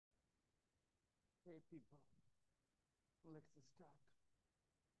Okay, people, let's start.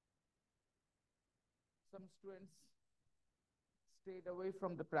 Some students stayed away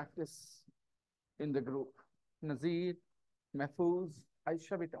from the practice in the group. Nazir, Mahfouz,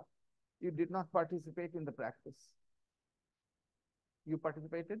 Aisha Bita, you did not participate in the practice. You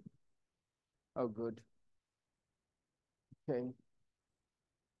participated? Oh, good. Okay.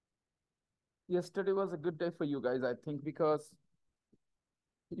 Yesterday was a good day for you guys, I think, because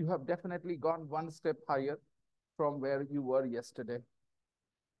you have definitely gone one step higher from where you were yesterday.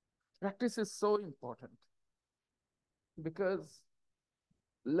 Practice is so important because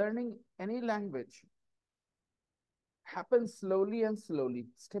learning any language happens slowly and slowly,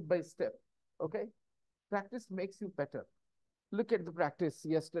 step by step. Okay? Practice makes you better. Look at the practice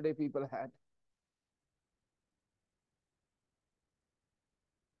yesterday people had.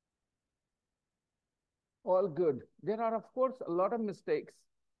 All good. There are, of course, a lot of mistakes,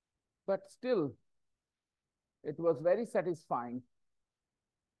 but still, it was very satisfying.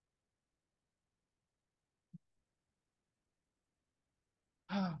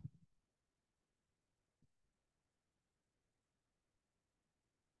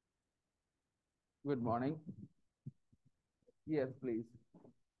 Good morning. Yes, please.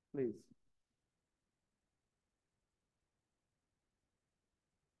 Please.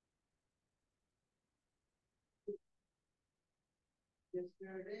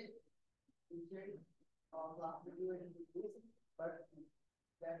 Yesterday, we checked our last video in English, but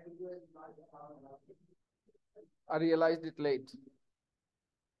that video is not our. I realized it late.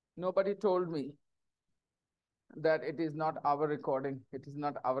 Nobody told me that it is not our recording. It is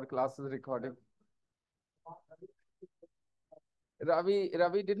not our class's recording.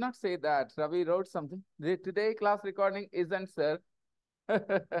 Ravi did not say that. Ravi wrote something. Today class recording isn't, sir.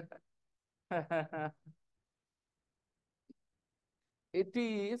 It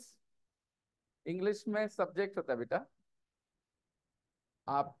is English में subject होता है बेटा.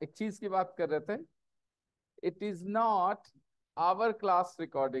 आप एक चीज की बात कर रहे थे. It is not our class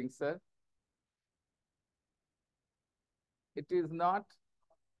recording, sir. It is not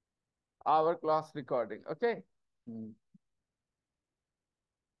our class recording. Okay. Hmm.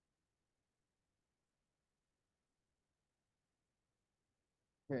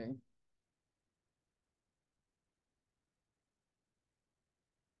 Okay.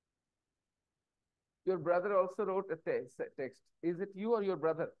 Your brother also wrote a text. Is it you or your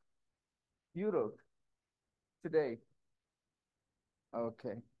brother? You wrote today.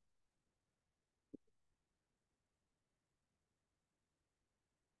 Okay.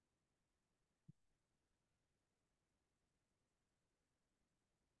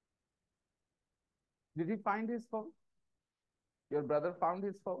 Did he find his phone? Your brother found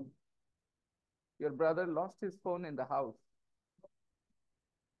his phone? Your brother lost his phone in the house.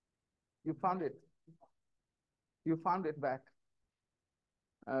 You found it. You found it back.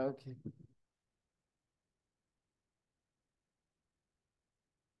 Okay.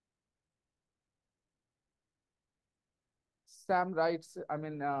 Sam writes,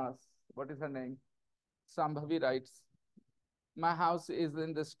 what is her name? Sambhavi writes, my house is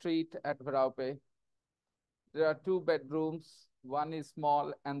in the street at Varaupe. There are two bedrooms. One is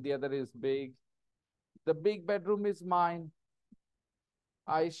small and the other is big. The big bedroom is mine.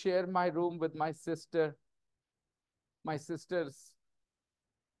 I share my room with my sister. My sisters.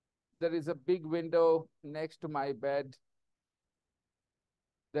 There is a big window next to my bed.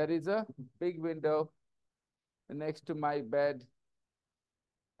 There is a big window next to my bed.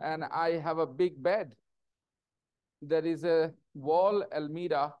 And I have a big bed. There is a wall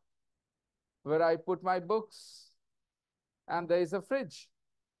almirah where I put my books. And there is a fridge.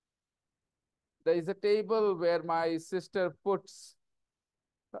 There is a table where my sister puts,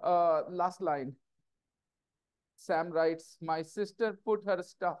 last line. Sam writes, my sister put her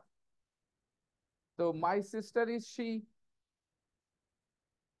stuff. So my sister is she.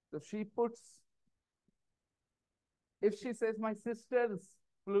 So she puts, if she says my sisters,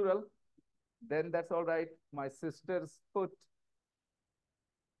 plural, then that's all right. My sisters put.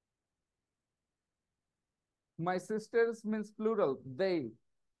 My sisters means plural, they.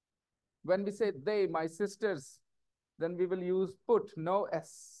 When we say they, my sisters, then we will use put, no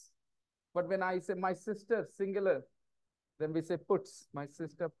S. But when I say my sister, singular, then we say puts. My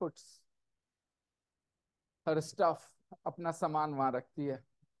sister puts her stuff, अपना सामान वहां रखती है.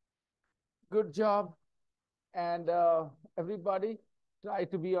 Good job. And everybody try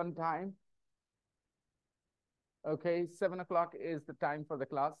to be on time. Okay, 7 o'clock is the time for the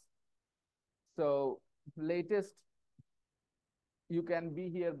class. So latest, you can be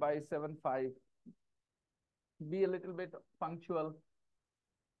here by 7:05. Be a little bit punctual.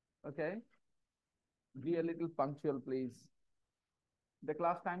 Okay. Be a little punctual, please. The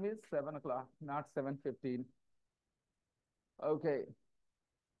class time is 7 o'clock, not 7:15. Okay.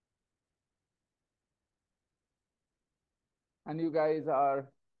 And you guys are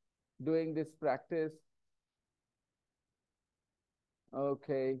doing this practice.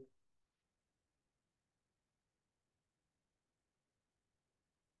 Okay.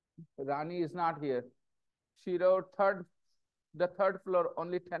 Rani is not here. She wrote the third floor,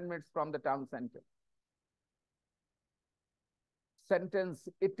 only 10 minutes from the town center. Sentence,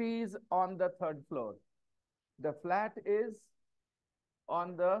 it is on the third floor. The flat is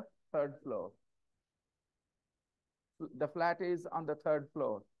on the third floor. The flat is on the third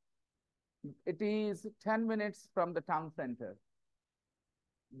floor. It is 10 minutes from the town center.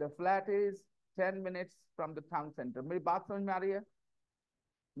 The flat is 10 minutes from the town center. मेरी बात समझ में आ रही है?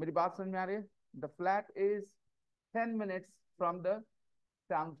 मेरी बात समझ में आ रही है? The flat is 10 minutes from the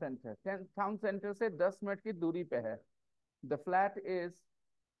town center. Town center से 10 मिनट की दूरी पे है. The flat is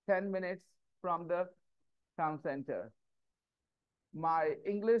 10 minutes from the town center. My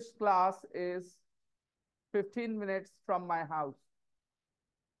English class is 15 minutes from my house.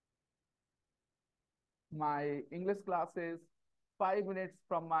 My English class is 5 minutes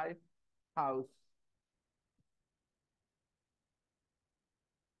from my house.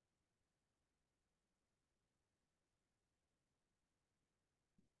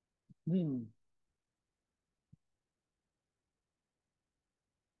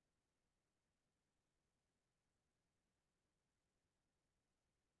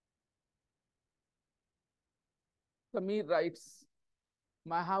 Samir writes,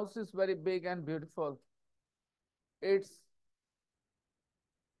 my house is very big and beautiful. It's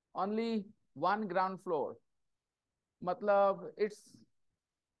only one ground floor. Matlab, it's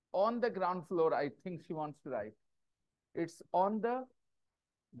on the ground floor, I think she wants to write. It's on the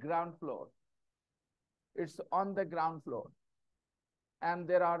ground floor. It's on the ground floor. And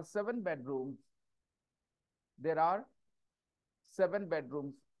there are 7 bedrooms. There are 7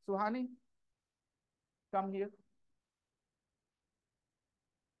 bedrooms. Suhani, come here.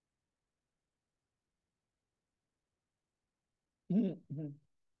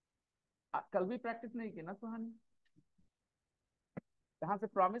 कल भी practice नहीं की ना सुहानी? यहाँ से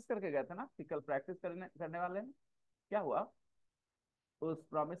promise करके गए थे ना कि कल प्रैक्टिस करने वाले हैं. क्या हुआ उस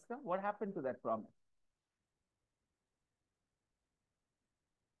प्रॉमिस का? What happened to that promise?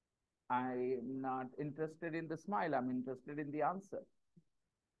 I am not interested in the smile. I'm interested in the answer.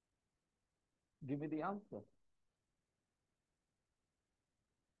 Give me the answer.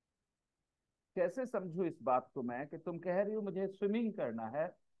 कैसे समझू इस बात को मैं कि तुम कह रही हो मुझे स्विमिंग करना है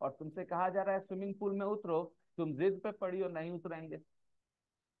और तुमसे कहा जा रहा है स्विमिंग पूल में उतरो, तुम जिद पे पड़ी हो नहीं उतरेंगे,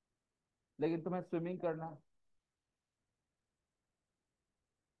 लेकिन तुम्हें स्विमिंग करना है.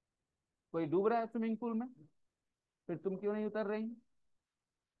 कोई डूब रहा है स्विमिंग पूल में, फिर तुम क्यों नहीं उतर रही?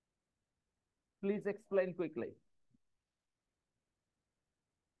 Please explain quickly.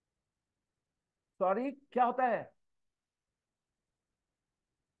 सॉरी क्या होता है?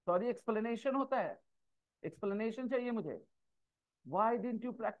 सॉरी एक्सप्लेनेशन होता है. एक्सप्लेनेशन चाहिए मुझे. Why didn't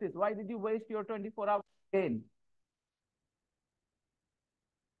you practice? Why did you waste your 24 hours again?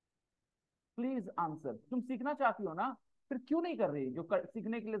 Please answer. तुम सीखना चाहती हो ना, फिर क्यों नहीं कर रही जो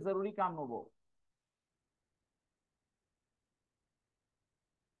सीखने के लिए जरूरी काम हो वो?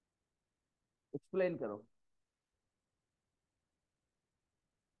 एक्सप्लेन करो.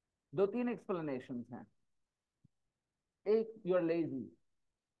 2-3 एक्सप्लेनेशन हैं. एक, you are lazy.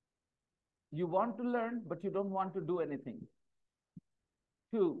 You want to learn, but you don't want to do anything.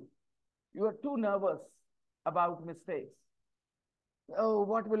 2, you are too nervous about mistakes. Oh,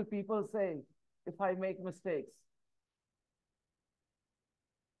 what will people say if I make mistakes?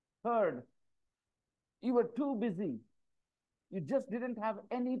 Third, you were too busy. You just didn't have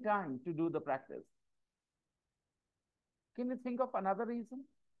any time to do the practice. Can you think of another reason?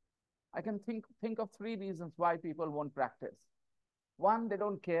 I can think of 3 reasons why people won't practice. 1, they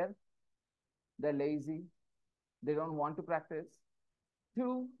don't care. They're lazy. They don't want to practice.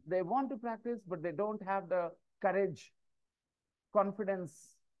 2, they want to practice, but they don't have the courage, confidence.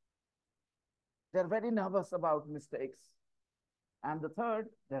 They're very nervous about mistakes. And the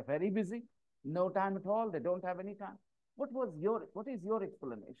third, they're very busy, no time at all. They don't have any time. What is your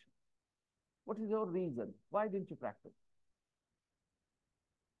explanation? What is your reason? Why didn't you practice?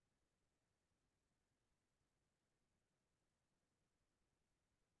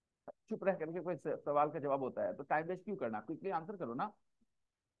 चुप रह करके कोई सवाल का जवाब होता है तो टाइम वेस्ट क्यों करना? क्विकली आंसर करो ना.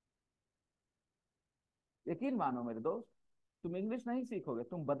 यकीन मानो मेरे दोस्त, तुम इंग्लिश नहीं सीखोगे,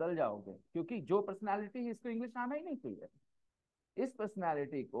 तुम बदल जाओगे, क्योंकि जो पर्सनालिटी है इसको इंग्लिश आना ही नहीं चाहिए. इस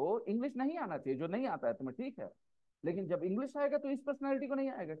पर्सनैलिटी को इंग्लिश नहीं आना चाहिए, जो नहीं आता है तुम्हें, ठीक है, लेकिन जब इंग्लिश आएगा तो इस पर्सनैलिटी को नहीं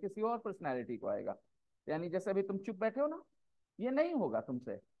आएगा, किसी और पर्सनैलिटी को आएगा। यानी जैसे अभी तुम चुप बैठे हो ना, ये नहीं होगा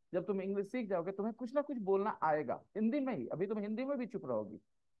तुमसे। जब तुम इंग्लिश सीख जाओगे तुम्हें कुछ ना कुछ बोलना आएगा हिंदी में ही। अभी तुम हिंदी में भी चुप रहोगी,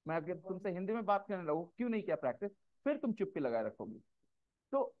 मैं अगर तुमसे हिंदी में बात करने लगूँ, क्यों नहीं किया प्रैक्टिस, फिर तुम चुप्पी लगाए रखोगी।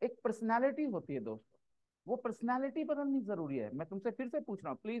 तो एक पर्सनैलिटी होती है दोस्तों, वो पर्सनैलिटी बदलनी जरूरी है। मैं तुमसे फिर से पूछ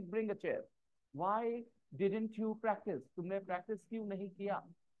रहा हूँ, please bring a chair. Why didn't you practice, तुमने प्रैक्टिस क्यों नहीं किया?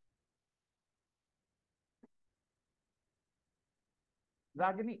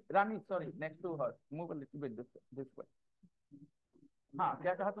 रागिनी, रानी, sorry, next to her, move a little bit this way. हाँ,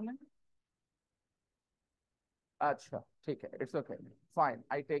 क्या कहा तुमने? अच्छा, ठीक है, it's okay, fine,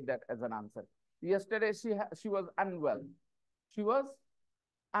 I take that as an answer. yesterday she was unwell, she was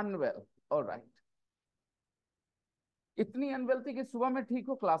unwell, all right। इतनी अनवेल थी कि सुबह में ठीक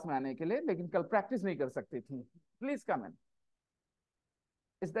हो क्लास में आने के लिए, लेकिन कल प्रैक्टिस नहीं कर सकती थी। Please come in.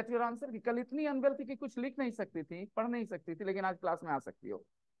 Is that your answer, कि कल इतनी अनवेल थी कि कुछ लिख नहीं सकती थी, पढ़ नहीं सकती थी, लेकिन आज क्लास में आ सकती हो?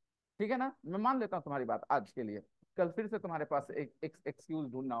 ठीक है ना, मैं मान लेता हूँ तुम्हारी बात आज के लिए। कल फिर से तुम्हारे पास एक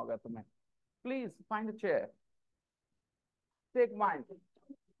एक्सक्यूज ढूंढना होगा तुम्हें। Please find a chair, take mine.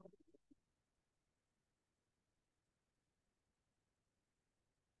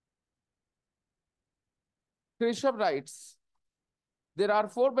 Krishav writes, there are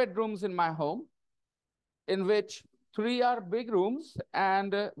 4 bedrooms in my home, in which 3 are big rooms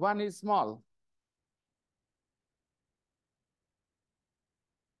and one is small.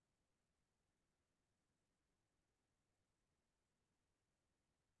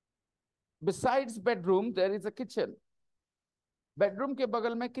 Besides bedroom, there is a kitchen. Bedroom के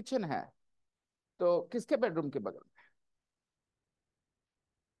बगल में kitchen है, तो किसके bedroom के बगल में?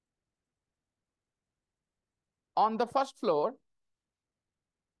 On the first floor,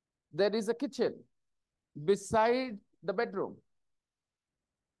 there is a kitchen beside the bedroom.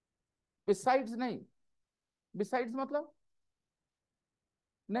 Besides नहीं, besides मतलब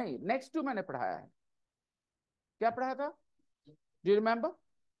नहीं, next to मैंने पढ़ाया है। क्या पढ़ाया था? Do you remember?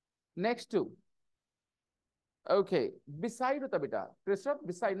 Next to. Okay, beside होता बेटा, Christoph,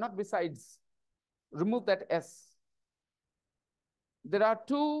 beside, not besides. Remove that S. There are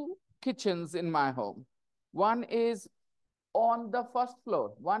 2 kitchens in my home. One is on the first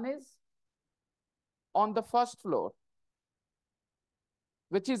floor. One is on the first floor,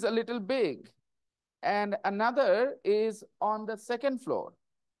 which is a little big, and another is on the second floor.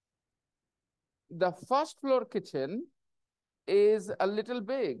 The first floor kitchen is a little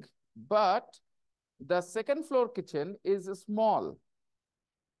big, but the second floor kitchen is small.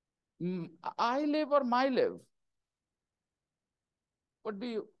 I live or my live? What do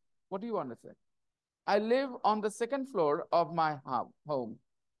you what do you want to say? I live on the second floor of my home.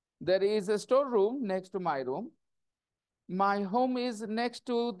 There is a storeroom next to my room. My home is next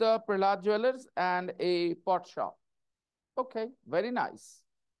to the Prahlad Jewelers and a pot shop. Okay, very nice.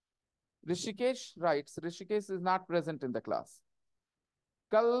 Rishikesh writes, Rishikesh is not present in the class.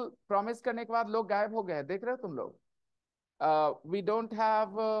 कल promise करने के बाद लोग गायब हो गए, देख रहे हो तुम लोग? We don't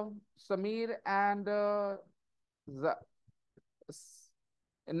have Sameer and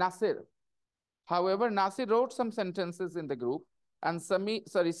Nasir. However, Nasir wrote some sentences in the group, and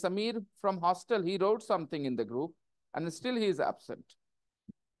Sameer from hostel, he wrote something in the group, and still he is absent.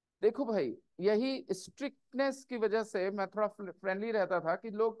 देखो भाई, यही स्ट्रिक्टनेस की वजह से मैं थोड़ा फ्रेंडली रहता था कि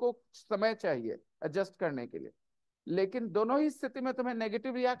लोग को समय चाहिए एडजस्ट करने के लिए, लेकिन दोनों ही स्थिति में तुम्हें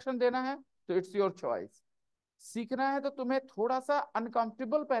नेगेटिव रिएक्शन देना है तो इट्स योर चॉइस। सीखना है तो तुम्हें थोड़ा सा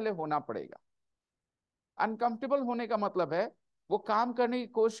अनकंफर्टेबल पहले होना पड़ेगा। अनकंफर्टेबल होने का मतलब है वो काम करने की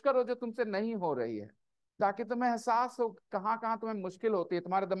कोशिश करो जो तुमसे नहीं हो रही है, ताकि तुम्हें एहसास हो कहाँ कहाँ तुम्हें मुश्किल होती है,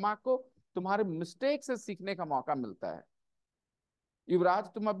 तुम्हारे दिमाग को तुम्हारे मिस्टेक से सीखने का मौका मिलता है। युवराज,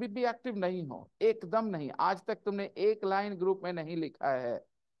 तुम अभी भी एक्टिव नहीं हो, एकदम नहीं। आज तक तुमने एक लाइन ग्रुप में नहीं लिखा है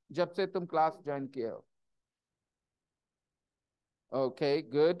जब से तुम क्लास ज्वाइन किए हो। Okay,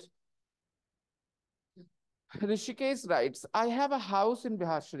 good. Rishikesh writes, I have a house in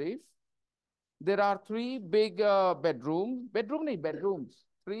Bihar Sharif. There are 3 big bedrooms. Bedroom नहीं, bedrooms.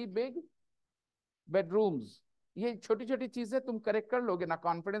 3 big bedrooms. ये छोटी छोटी चीजें तुम करेक्ट कर लोगे ना,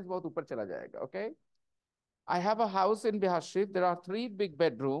 कॉन्फिडेंस बहुत ऊपर चला जाएगा। Okay, I have a house in Bihar Sharif. There are 3 big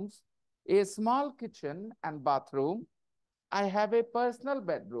bedrooms, a small kitchen and bathroom. I have a personal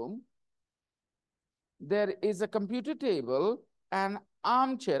bedroom. There is a computer table and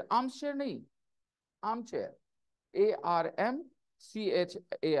armchair. Armchair नहीं, armchair. ARMCHAIR,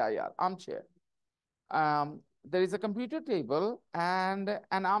 armchair. There is a computer table and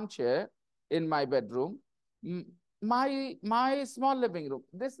an armchair in my bedroom. My small living room.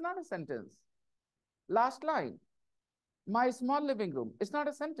 This is not a sentence. Last line. My small living room. It's not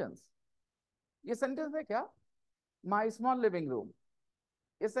a sentence. ये sentence है क्या? My small living room.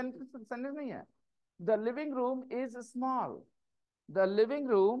 ये sentence नहीं है. The living room is small. The living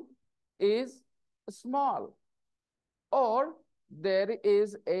room is small. Or there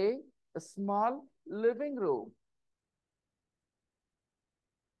is a small living room.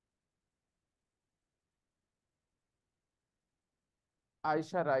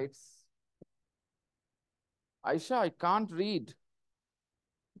 Aisha writes, Aisha, I can't read.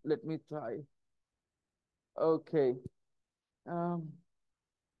 Let me try. Okay. Um,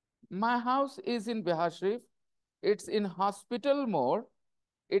 my house is in Bihar Sharif. It's in Hospital More.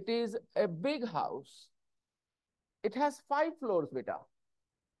 It is a big house. It has 5 floors, beta.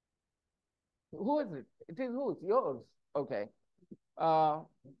 Who is it? It is whose? Yours. Okay. Uh,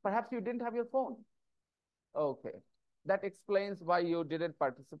 Perhaps you didn't have your phone. Okay. That explains why you didn't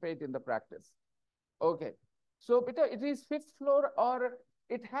participate in the practice. Okay. So, beta, it is fifth floor or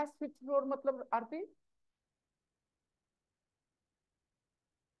it has fifth floor, matlab, Aarti?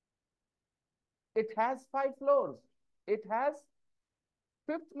 It has 5 floors. It has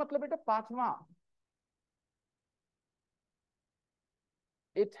fifth, matlab, beta, पांचवा.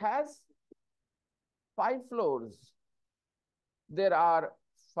 It has 5 floors. There are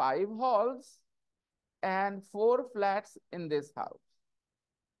 5 halls and 4 flats in this house.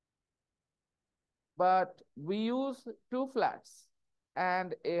 But we use 2 flats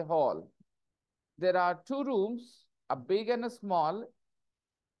and a hall. There are 2 rooms, a big and a small.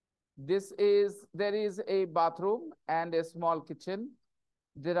 There is a bathroom and a small kitchen.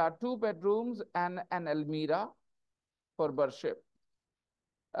 There are 2 bedrooms and an almirah for worship.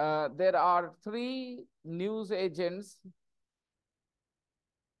 There are 3 news agents.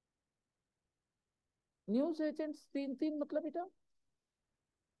 News agents तीन तीन मतलब बेटा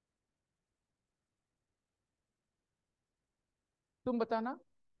तुम बताना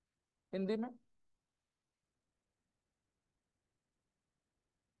हिंदी में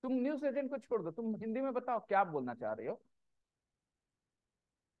तुम news agent को छोड़ दो तुम हिंदी में बताओ क्या बोलना चाह रहे हो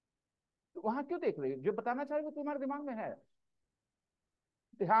तो वहां क्यों देख रही हो जो बताना चाह रहे हो तुम्हारे दिमाग में है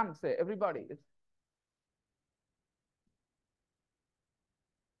ध्यान से एवरीबॉडी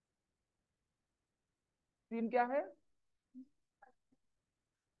तीन क्या है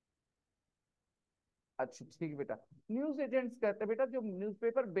अच्छा ठीक है बेटा न्यूज एजेंट्स कहते हैं बेटा जो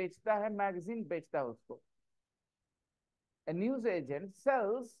न्यूज़पेपर बेचता है मैगजीन बेचता है उसको a news agent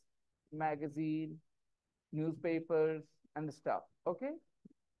sells magazine newspapers and stuff okay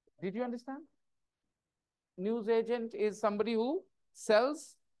did you understand news agent is somebody who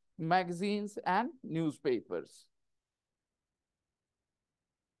sells magazines and newspapers.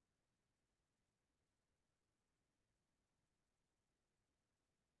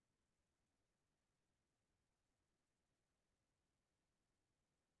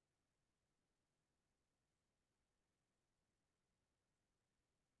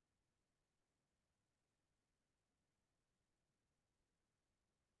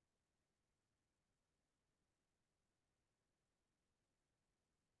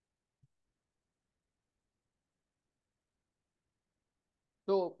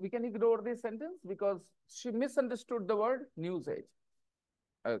 So we can ignore this sentence because she misunderstood the word news age.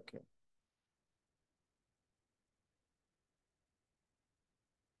 Okay,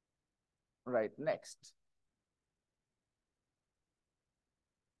 right, next.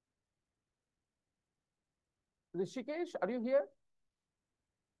 Rishikesh, are you here?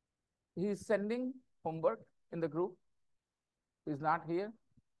 He is sending homework in the group. He's not here.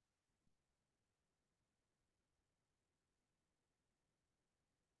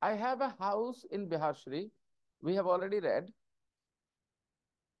 I have a house in Bihar Shri. We have already read.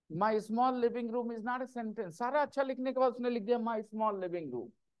 My small living room is not a sentence. सारा अच्छा लिखने के बाद उसने लिख दिया my small living room.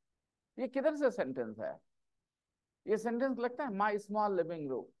 ये किधर से सेंटेंस है ये सेंटेंस लगता है my small living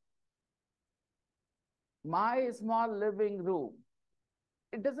room. My small living room.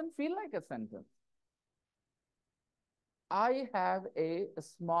 It doesn't feel like a sentence. I have a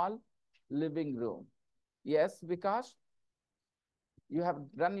small living room. Yes, Vikash, you have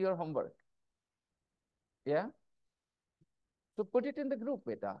done your homework. Yeah. So put it in the group,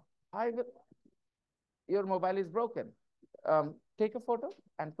 beta. I will. Your mobile is broken. Take a photo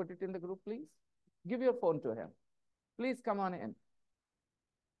and put it in the group, please. Give your phone to him. Please come on in.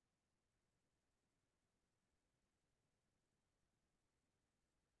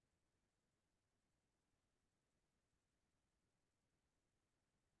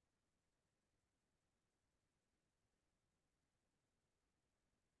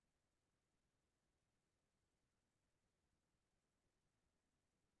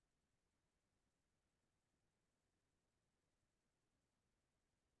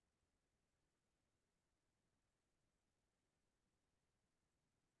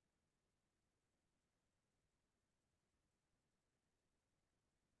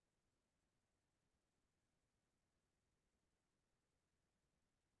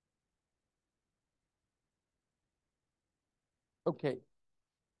 Okay.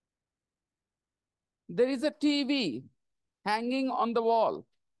 There is a TV hanging on the wall.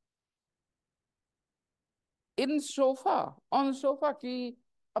 In sofa, on sofa ki,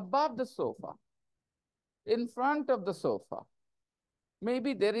 above the sofa, in front of the sofa.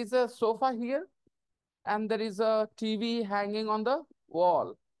 Maybe there is a sofa here and there is a TV hanging on the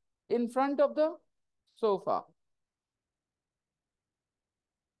wall in front of the sofa.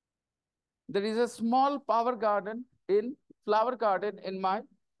 There is a small flower garden in my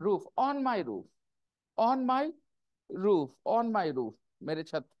roof, on my roof, on my on my roof, mere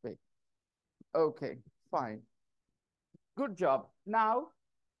chhat pe. Okay, fine. Good job. Now,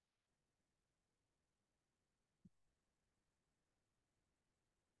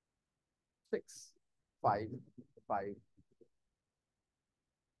 6, 5, 5,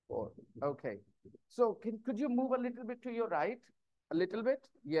 4. Okay. So could you move a little bit to your right? A little bit?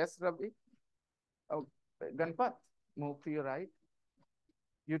 Yes, Ravi. Oh, Ganpat, move to your right.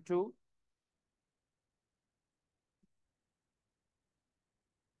 You too.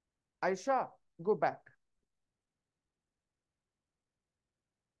 Aisha, go back.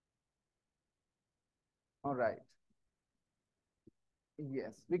 All right.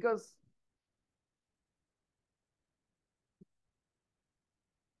 Yes, because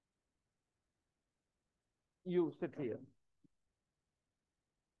you sit here.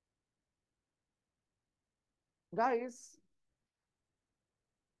 Guys,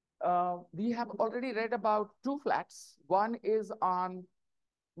 we have already read about two flats. One is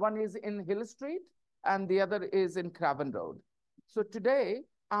in Hill Street and the other is in Craven Road. So today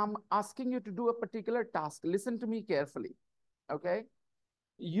I'm asking you to do a particular task. Listen to me carefully. Okay.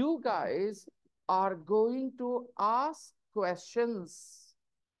 You guys are going to ask questions.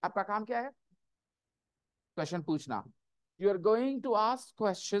 आपका काम क्या है? Question पूछना. You are going to ask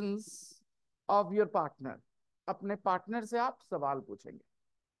questions of your partner. अपने partner से आप सवाल पूछेंगे.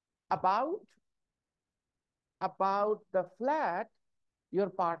 About the flat your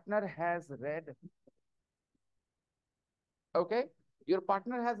partner has read. Okay? Your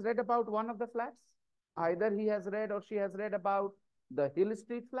partner has read about one of the flats. Either he has read or she has read about the Hill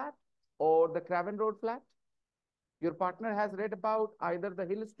Street flat or the Craven Road flat. Your partner has read about either the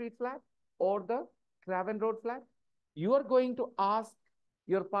Hill Street flat or the Craven Road flat. You are going to ask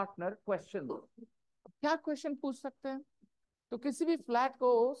your partner questions. क्या question पूछ सकते हैं? तो किसी भी flat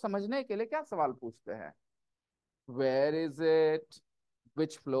को समझने के लिए क्या सवाल पूछते हैं? Where is it?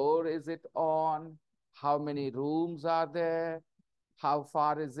 Which floor is it on? How many rooms are there? How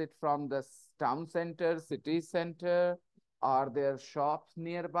far is it from the town center, city center? Are there shops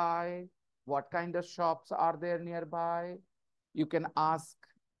nearby? What kind of shops are there nearby? You can ask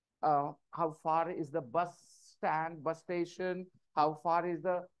how far is the bus station? How far is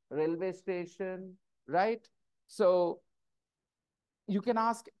the railway station, right? So you can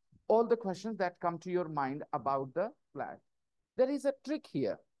ask all the questions that come to your mind about the flat. There is a trick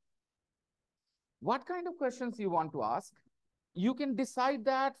here. What kind of questions you want to ask? You can decide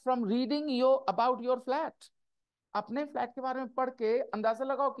that from reading about your flat. अपने flat के बारे में पढ़ के अंदाजा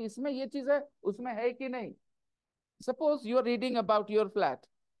लगाओ कि इसमें ये चीज है, उसमें है कि नहीं. Suppose you are reading about your flat.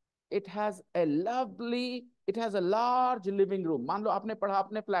 It has a large living room. मान लो आपने पढ़ा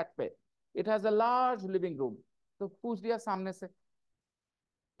अपने फ्लैट पे. It has a large living room. तो पूछ दिया सामने से,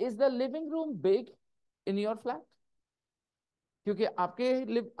 Is the living room big in your flat? क्योंकि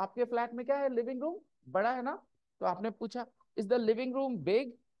आपके फ्लैट में क्या है, लिविंग रूम बड़ा है ना. तो आपने पूछा, Is the living room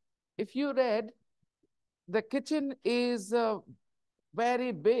big? If you read, the kitchen is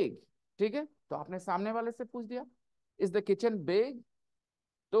very big. ठीक है, तो आपने सामने वाले से पूछ दिया, Is the kitchen big?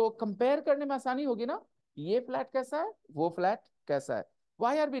 तो कंपेयर करने में आसानी होगी ना. ये फ्लैट कैसा है, वो फ्लैट कैसा है.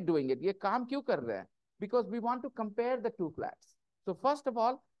 Why are we doing it? ये काम क्यों कर रहे हैं? Because we want to compare the two flats. So first of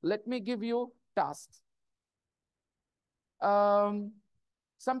all, let me give you tasks.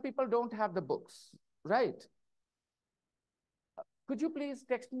 Some people don't have the books, right? Could you please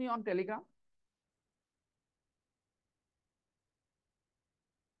text me on Telegram?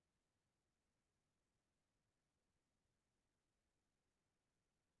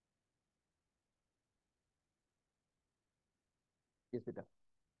 Yes, beta.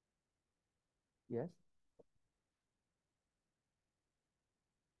 Yes.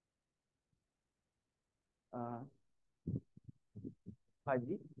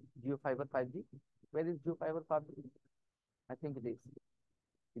 5G, Geo Fiber 5G. Where is Geo Fiber 5G? I think it is.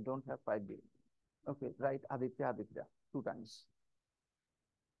 You don't have 5G. Okay, right. Aditya, 2 times.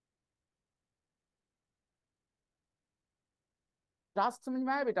 Task समझ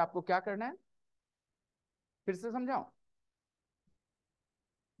में आया बेटा? आपको क्या करना है, फिर से समझाऊं?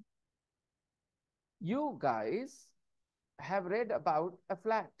 You guys have read about a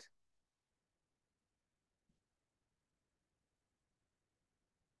flat.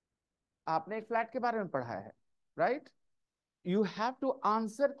 आपने एक फ्लैट के बारे में पढ़ा है, right? You have to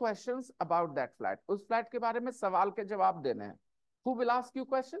answer questions about that flat. उस फ्लैट के बारे में सवाल के जवाब देने हैं. Who will ask you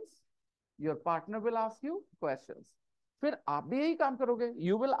questions? Your partner will ask you questions. फिर आप भी यही काम करोगे.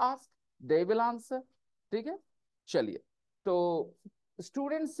 You will ask, they will answer. ठीक है, चलिए. तो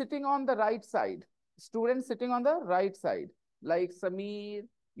student sitting on the right side, student sitting on the right side, like Sameer,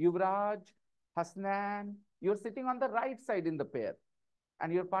 Yuvraj, Hasnain, you're sitting on the right side in the pair,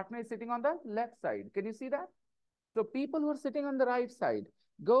 and your partner is sitting on the left side. Can you see that? So people who are sitting on the right side,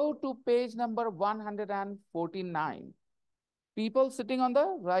 go to page number 149. People sitting on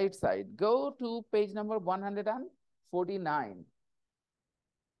the right side, go to page number 149.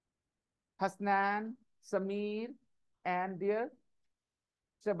 Hasnan, Samir, and dear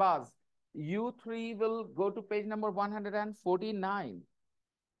Shabaz. You three will go to page number 149.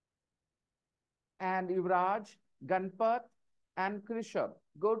 And Yuvraj, Ganpat, and Krishab,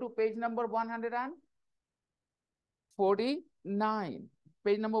 go to page number 149.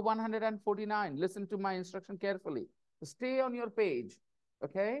 Page number 149. Listen to my instruction carefully. Stay on your page.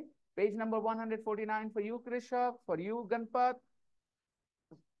 Okay? Page number 149 for you, Krishab, for you, Ganpat,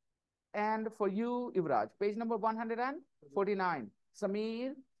 and for you, Yuvraj. Page number 149.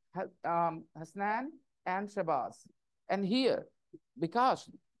 Samir, Hasnan, and Shabazz. And here, Bikash,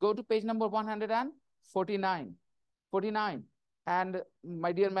 go to page number 149. 49. And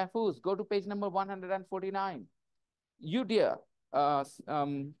my dear Mahfouz, go to page number 149. You, dear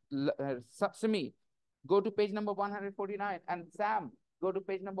Simi, go to page number 149. And Sam, go to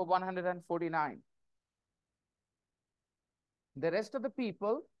page number 149. The rest of the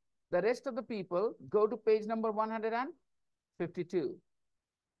people go to page number 152.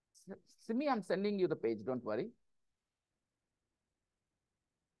 Simi, I'm sending you the page, don't worry.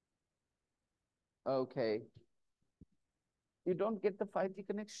 Okay. You don't get the 5G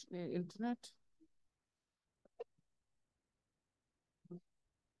connection, internet?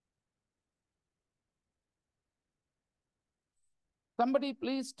 Somebody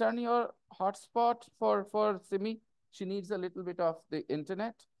please turn your hotspot for Simi. She needs a little bit of the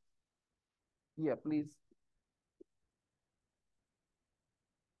internet. Yeah, please.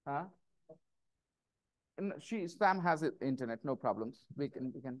 Huh? And Sam has it, internet, no problems. We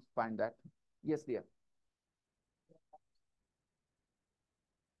can find that. Yes, dear.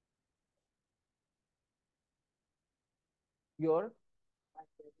 Your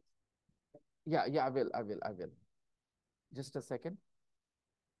yeah, I will. Just a second.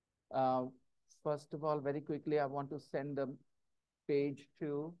 Uh, First of all, very quickly, I want to send the page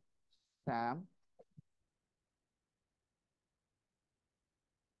to Sam.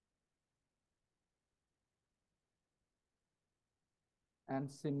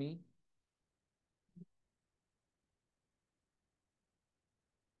 And Simi.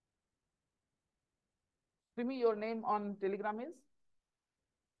 Simi, your name on Telegram is?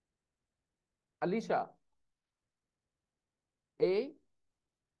 Alicia. A-N-I.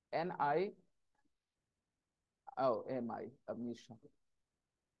 Oh, M-I. Amisha.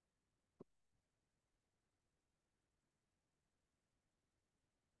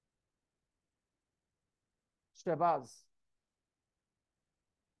 Shabazz.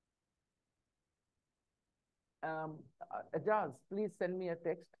 Ajaz, please send me a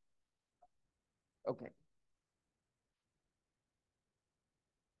text. Okay.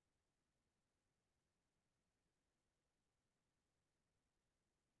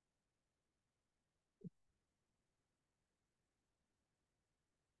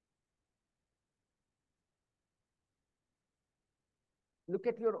 Look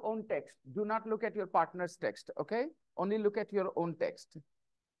at your own text. Do not look at your partner's text, okay? Only look at your own text.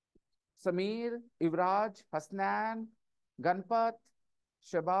 Samir, Ivraj, Hasnan, Ganpat,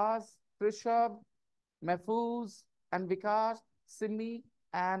 Shabazz, Trishab, Mahfouz, and Vikas, Simi,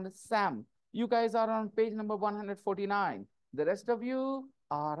 and Sam. You guys are on page number 149. The rest of you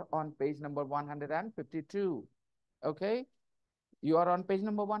are on page number 152. Okay? You are on page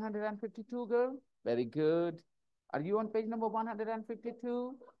number 152, girl? Very good. Are you on page number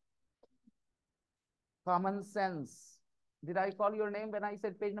 152? Common sense. Did I call your name when I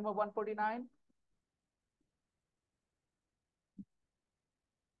said page number 149?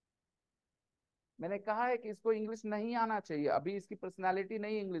 मैंने कहा है कि इसको English नहीं आना चाहिए. अभी इसकी पर्सनालिटी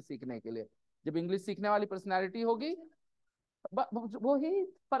नहीं इंग्लिश सीखने के लिए. जब इंग्लिश सीखने वाली पर्सनालिटी होगी, वो ही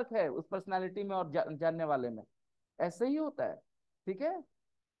फर्क है उस पर्सनालिटी में और जानने वाले में. ऐसे ही होता है. ठीक है?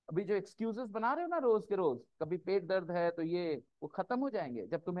 अभी जो एक्सक्यूजेस बना रहे हो ना रोज के रोज, कभी पेट दर्द है तो ये, वो खत्म हो जाएंगे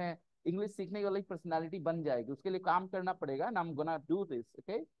जब तुम्हें इंग्लिश सीखने वाली पर्सनालिटी बन जाएगी। उसके लिए काम करना पड़ेगा, and I'm gonna do this,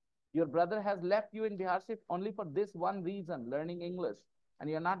 okay? Your brother has left you in Biharship only for this one reason, learning English, and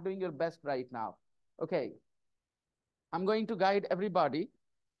you're not doing your best right now. Okay, I'm going to guide everybody.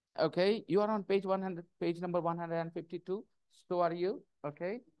 Okay, you are on page 100, page number 152. So are you?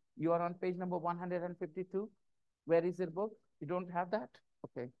 Okay, you are on page number 152. Where is your book? You don't have that?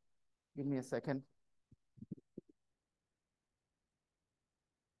 Okay, give me a second.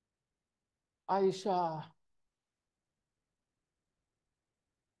 Aisha,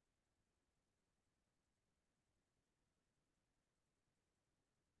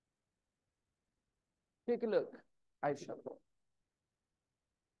 take a look. Aisha.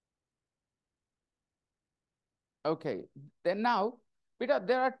 Okay, then now, Peter,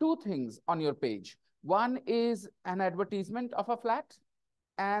 there are two things on your page. One is an advertisement of a flat,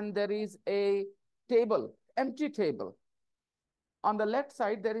 and there is a table, empty table. On the left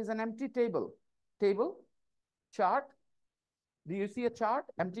side, there is an empty table. Table, chart. Do you see a chart,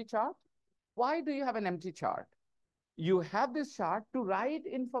 empty chart? Why do you have an empty chart? You have this chart to write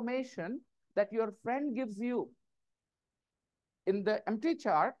information that your friend gives you. In the empty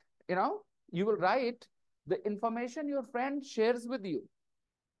chart, you will write the information your friend shares with you.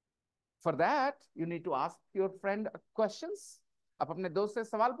 For that, you need to ask your friend questions. आप अपने दोस्त से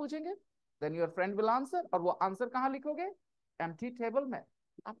सवाल पूछेंगे, then your friend will answer, और वो answer कहाँ लिखोगे? Empty table में।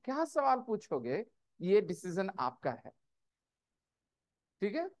 आप क्या सवाल पूछोगे, ये डिसीजन आपका है,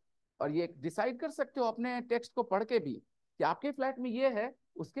 ठीक है? और ये डिसाइड कर सकते हो अपने टेक्स्ट को पढ़ के भी कि आपके फ्लैट में ये है,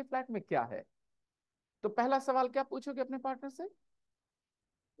 उसके फ्लैट में क्या है। तो पहला सवाल क्या पूछोगे अपने पार्टनर से?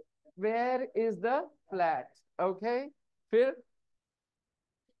 Where is the flat? Okay, फिर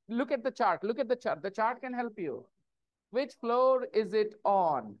look at the chart, look at the chart, the chart can help you. Which floor is it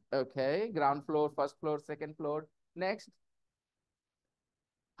on? Okay, ground floor, first floor, second floor. Next,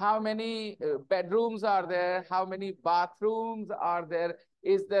 how many bedrooms are there? How many bathrooms are there?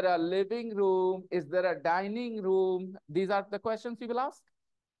 Is there a living room? Is there a dining room? These are the questions you will ask.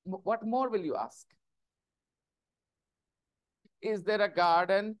 What more will you ask? Is there a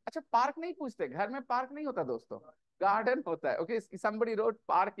garden? अच्छा, park नहीं पूछते, घर में park नहीं होता दोस्तों, garden होता है. Okay, somebody wrote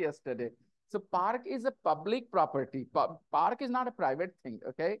park yesterday. So park is a public property. Park is not a private thing.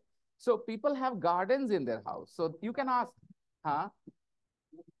 Okay, so people have gardens in their house, so you can ask, huh?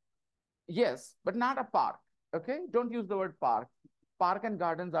 Yes, but not a park. Okay, don't use the word park. Park and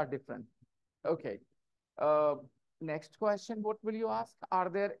gardens are different. Okay. Uh, Next question, what will you ask? Are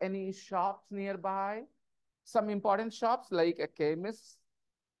there any shops nearby? Some important shops like a chemist,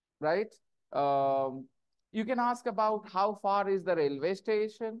 right? Um, you can ask about how far is the railway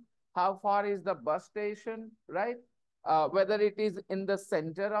station, how far is the bus station, right? Whether it is in the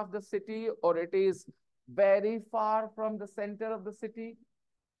center of the city or it is very far from the center of the city.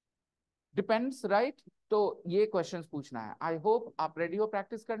 Depends, right? तो ये questions पूछना है. I hope आप ready हो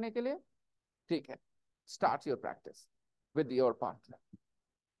practice करने के लिए. ठीक है, start your practice with your partner.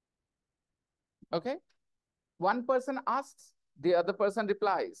 Okay, one person asks, the other person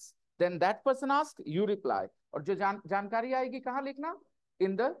replies, then that person asks, you reply, और जो जानकारी आएगी कहाँ लिखना?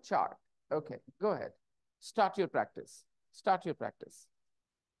 In the chart. Okay, go ahead, start your practice, start your practice.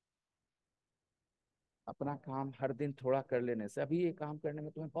 अपना काम हर दिन थोड़ा कर लेने से, अभी ये काम करने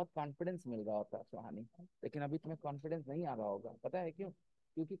में तुम्हें बहुत कॉन्फिडेंस मिल रहा होता है सुहानी, लेकिन अभी तुम्हें कॉन्फिडेंस नहीं आ रहा होगा. पता है क्यों?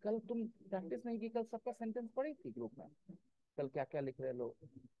 क्योंकि कल तुम प्रैक्टिस नहीं की, कल सबका सेंटेंस पढ़ी थी ग्रुप में, कल क्या क्या लिख रहे लोग.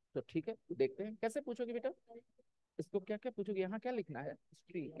 तो ठीक है, देखते हैं कैसे पूछोगे बेटा. इसको क्या क्या पूछोगे, यहाँ क्या लिखना है?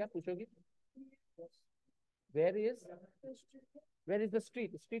 स्ट्रीट क्या पूछोगे? Where is, where is the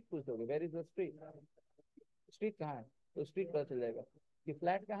street, street पूछ दोगे. Where is the street, street कहाँ है? तो स्ट्रीट पता चल जाएगा. कि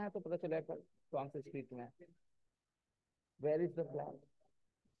फ्लैट कहाँ है तो पता चलेगा कौन से स्ट्रीट में है. Where is the flat.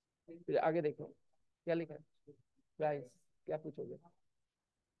 फिर आगे देखो क्या लिखा है. प्राइस क्या पूछोगे?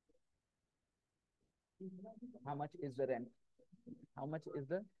 How much is the rent, how much is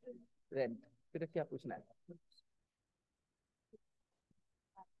the rent. फिर क्या पूछना है?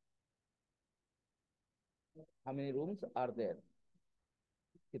 How many rooms are there,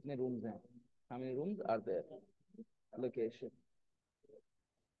 कितने रूम्स हैं? How many rooms are there. Location,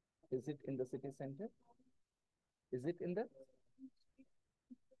 is it in the city center, is it in the,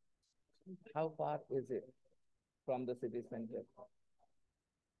 how far is it from the city center,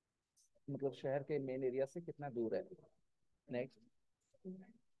 मतलब शहर के main area से कितना दूर है. Next,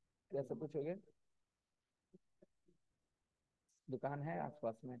 कैसे पूछोगे? दुकान है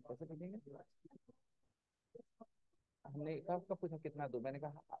आसपास में, कैसे पूछेंगे? हमने कब कब पूछा कितना दूर, मैंने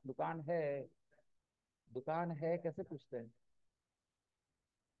कहा दुकान है, दुकान है कैसे पूछते हैं?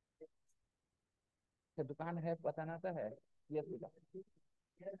 क्या दुकान है बताना तो है? यस बेटा।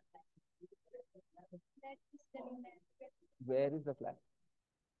 Where is the flat?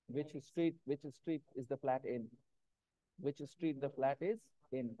 Which street is the flat in? Which street the flat is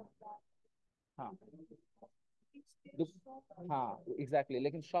in? हाँ हाँ एग्जैक्टली,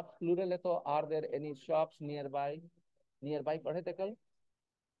 लेकिन शॉप प्लूरल है तो are there any shops near by? Near by पढ़े थे कल।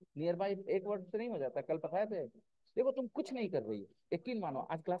 नियर बाय एक वर्ड से नहीं हो जाता, कल पढ़ाए थे। देखो तुम कुछ नहीं कर रही हो, यकीन मानो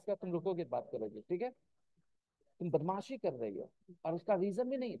आज क्लास का तुम रुकोगे बात करोगे, ठीक है? तुम बदमाशी कर रही हो, और उसका रीजन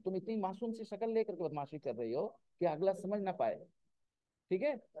भी नहीं, तुम इतनी मासूम सी शक्ल लेकर के बदमाशी कर रही हो कि अगला समझ ना पाए। ठीक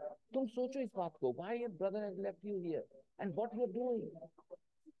है? तुम सोचो इस बात को, why your brother has left you here and what you are doing.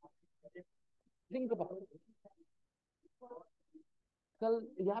 Think about. कल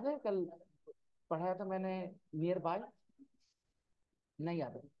याद है, कल पढ़ाया था मैंने नियर बाय? नहीं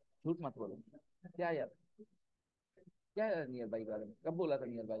याद है? झूठ मत बोलो। क्या याद? क्या याद नियर बाय के बारे में? कब बोला था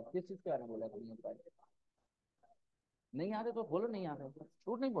नियर बाय? किस चीज के बारे में बोला था नियर बाय? नहीं याद है तो बोलो नहीं याद है,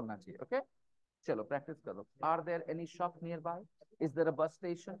 झूठ नहीं बोलना चाहिए, ओके? चलो प्रैक्टिस करो। Are there any shop near by? Is there a bus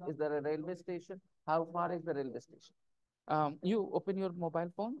station? Is there a railway station? How far is the railway station? You open your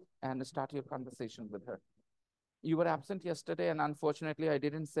mobile phone and start your conversation with her. You were absent yesterday, and unfortunately, I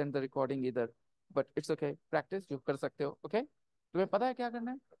didn't send the recording either. But it's okay. Practice, you कर सकते हो, okay? तुम्हें पता है क्या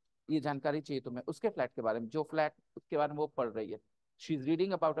करना है? ये जानकारी चाहिए तुम्हें उसके फ्लैट के बारे में, जो फ्लैट उसके बारे में वो पढ़ रही है. She is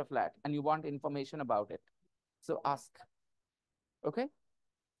reading about a flat, and you want information about it. So ask, okay?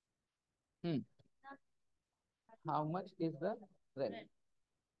 Hmm. How much is the rent?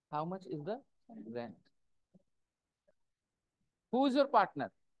 How much is the rent? Who is your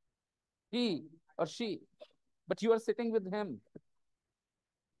partner? He or she? But you are sitting with him.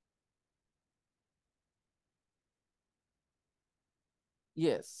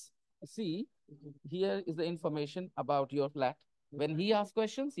 Yes. See, here is the information about your flat. When he asks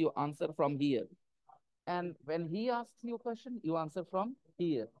questions, you answer from here. And when he asks you a question, you answer from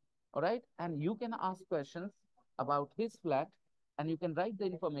here. All right? And you can ask questions about his flat and you can write the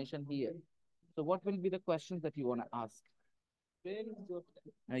information here. So, what will be the questions that you want to ask? Where is your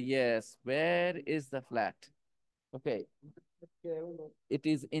flat? Yes, where is the flat? Okay. It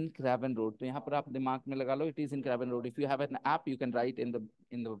is in Craven Road. तो यहाँ पर आप दिमाग में लगा लो, it is in Craven Road. If you have an app, you can write in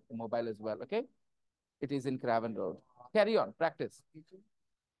the mobile as well. Okay, it is in Craven Road. Carry on, practice.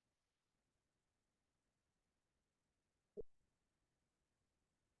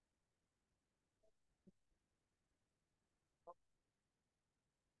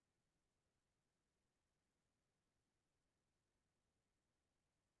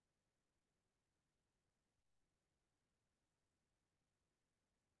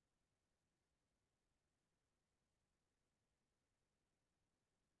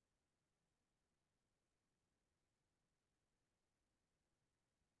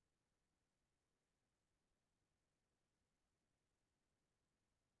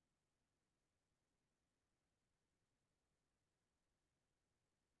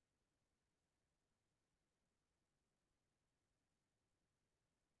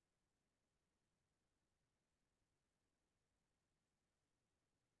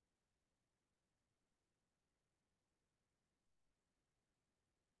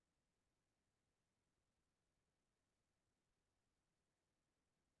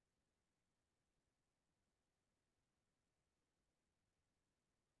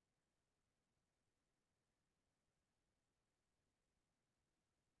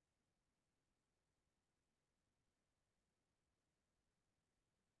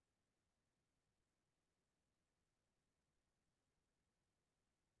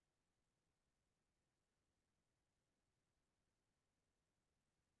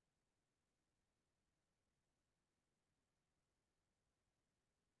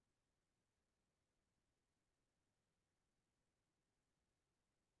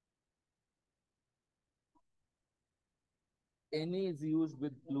 Any is used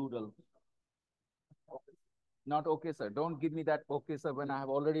with plural. Not okay, sir. Don't give me that okay, sir, when I have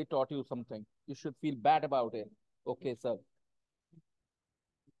already taught you something. You should feel bad about it. Okay, sir.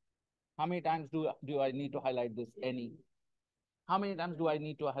 How many times do I need to highlight this any? How many times do I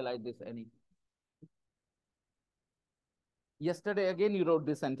need to highlight this any? Yesterday again you wrote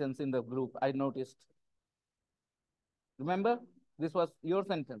this sentence in the group. I noticed. Remember, this was your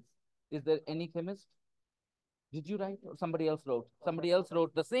sentence. Is there any chemist? Did you write or somebody else wrote? Somebody else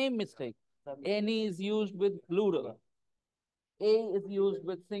wrote the same mistake. Any is used with plural. A is used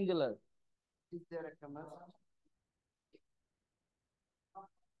with singular. Is there a chemist?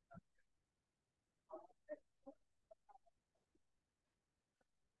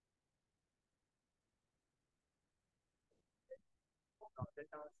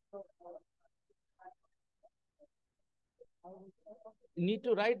 You need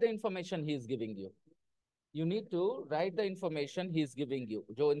to write the information he is giving you. You need to write the information he is giving you.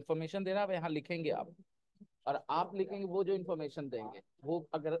 जो information दे रहा है यहाँ लिखेंगे आप, और आप लिखेंगे वो जो information देंगे, वो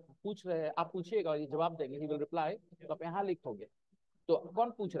अगर पूछ रहे हैं आप पूछिएगा और ये जवाब देंगे, he will reply, तो आप यहाँ लिखोगे. तो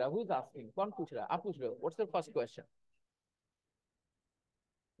कौन पूछ रहा है? Who is asking? कौन पूछ रहा है? आप पूछ रहे हो. What's the first question?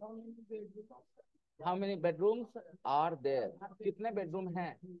 How many bedrooms are there? कितने बेडरूम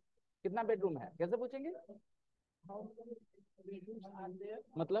हैं? कितना बेडरूम है? कैसे पूछेंगे?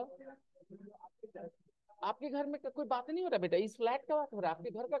 मतलब आपके घर में कोई बात नहीं हो रहा बेटा, इस फ्लैट का बात हो रहा है,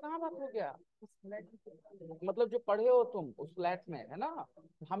 आपके घर का कहाँ बात हो गया? मतलब जो पढ़े हो तुम उस फ्लैट में, है ना?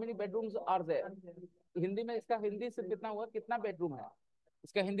 How many bedrooms are there? Hindi में इसका हिंदी सिर्फ कितना हुआ? कितना बेडरूम है?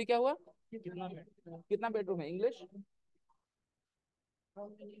 इसका हिंदी क्या हुआ? कितना बेडरूम है? इंग्लिश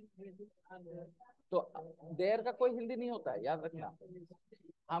तो देयर का कोई हिंदी नहीं होता है, याद रखना.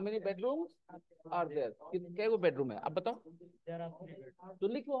 How many bedrooms are there? कितने वो बेडरूम है आप बताओ, तो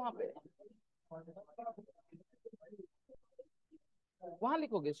लिखो वहां पे. वहां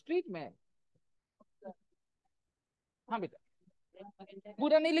लिखोगे स्ट्रीट में. हाँ बेटा,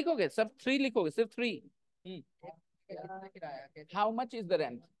 पूरा नहीं लिखोगे, सब थ्री लिखोगे, सिर्फ three. How much is the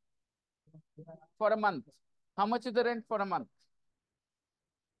rent for a month? How much is the rent for a month?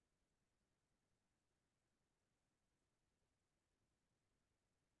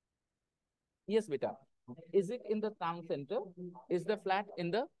 Yes, beta. Is it in the town center? Is the flat in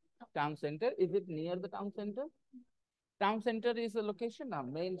the town center? Is it near the town center? Town centre is location ना,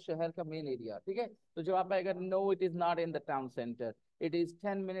 main शहर का main area. ठीक है, तो जवाब आएगा no it is not in the town centre, it is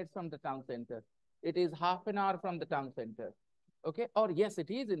 10 minutes from the town centre, it is half an hour from the town centre. Okay, और yes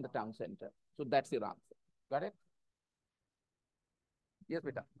it is in the town centre. So that's your answer. Got it? Yes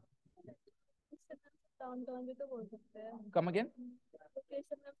बेटा. Downtown भी तो बोल सकते हैं. Come again.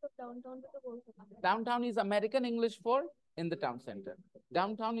 Location में तो downtown भी तो बोल सकते हैं. Downtown is American English for in the town center.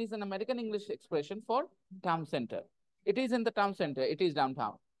 Downtown is an American English expression for town center. It is in the town center. It is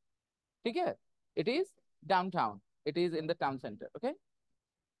downtown. ठीक है? It is downtown. It is in the town center. Okay?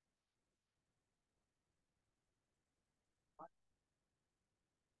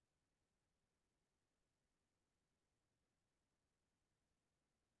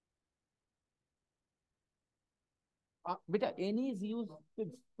 Beta, any is used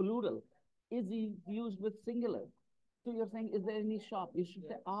with plural. Is used with singular. So you're saying, is there any shop? You should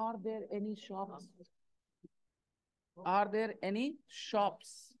say, are there any shops? Are there any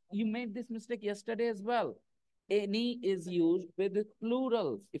shops? You made this mistake yesterday as well. Any is used with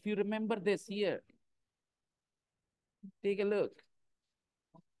plurals. If you remember this here, take a look.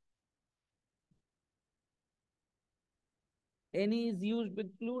 Any is used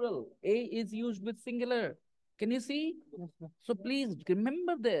with plural. A is used with singular. Can you see? So please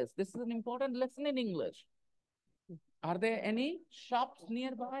remember this. This is an important lesson in English. Are there any shops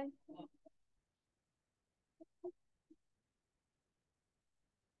nearby?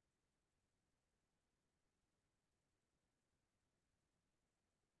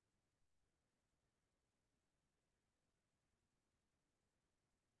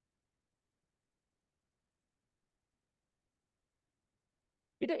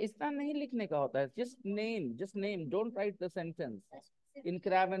 बेटा इतना नहीं लिखने का होता है. Just name. Don't write the sentence. In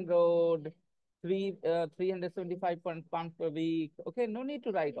Craven Road, 375 pounds per week. Okay, no need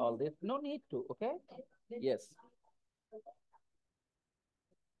to write all this. No need to. Okay. Yes.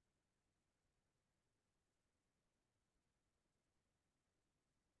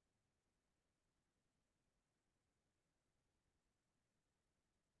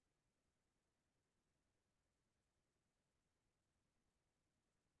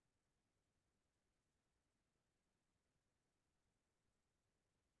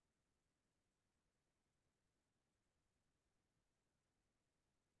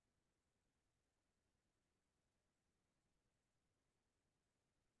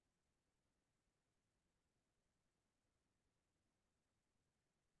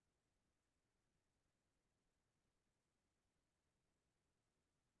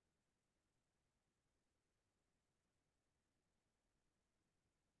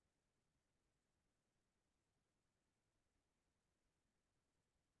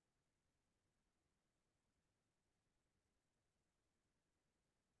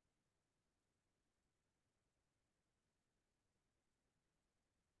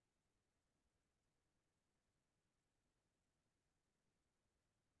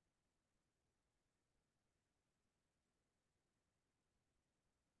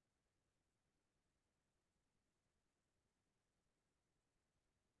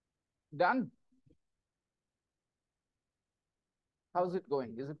 Done. How's it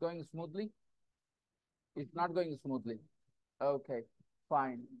going? Is it going smoothly? It's not going smoothly. Okay,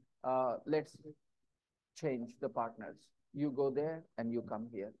 fine. Let's change the partners. You go there and you come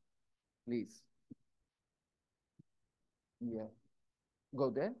here, please. Yeah. Go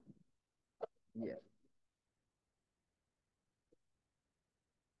there. Yeah.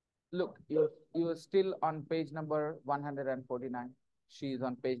 Look, you're still on page number 149. She is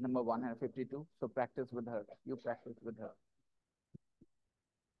on page number 152. So practice with her. You practice with her.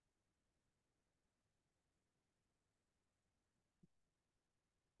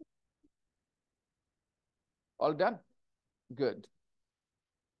 All done? Good.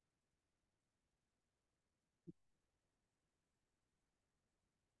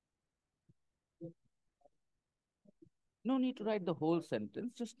 No need to write the whole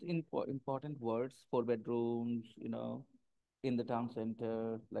sentence, just important words, 4 bedrooms, in the town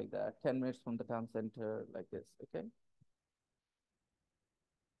center, like that. 10 minutes from the town center, like this. Okay.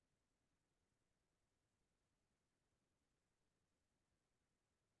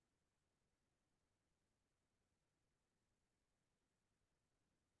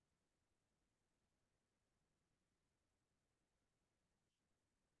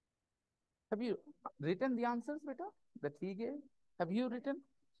 Have you written the answers, beta, that he gave? Have you written?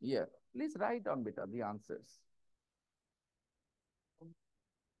 Yeah. Please write on, beta, the answers.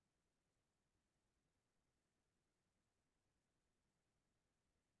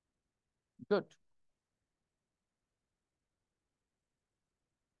 Good.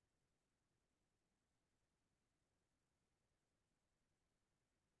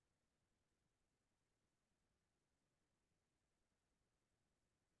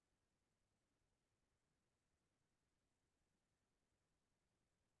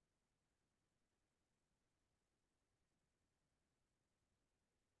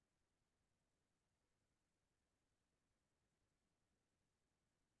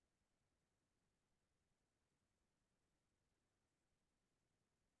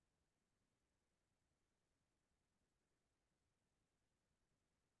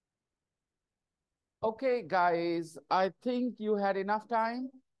 Okay, guys, I think you had enough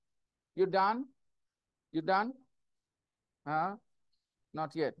time. You done? You done? Huh?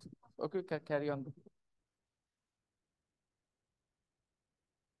 Not yet. Okay, carry on.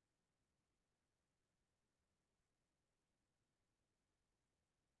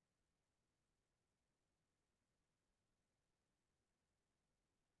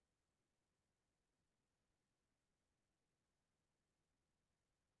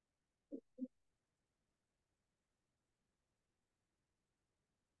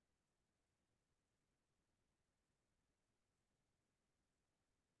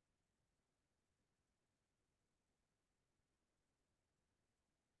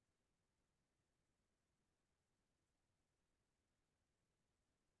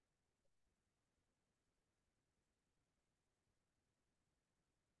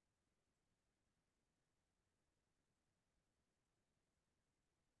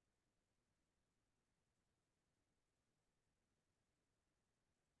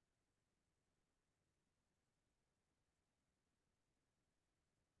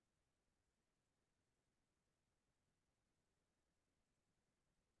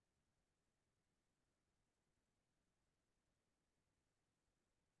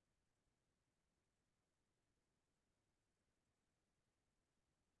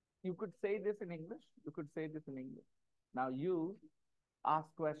 You could say this in English. You could say this in English. Now you ask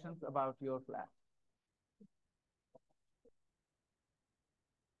questions about your flat.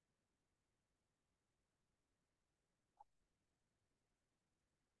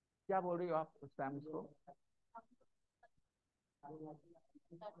 क्या बोल रही हो आप उस time इसको?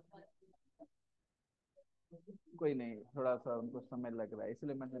 कोई नहीं, थोड़ा सा उनको समय लग रहा है,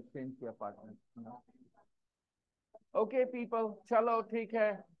 इसलिए मैंने चेंज किया पार्टनर. Okay, people, चलो ठीक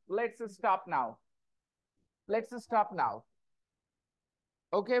है. Let's stop now. Let's stop now.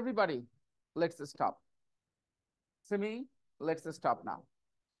 Okay, everybody, let's stop. Simi, let's stop now.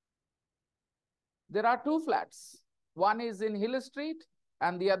 There are two flats. One is in Hill Street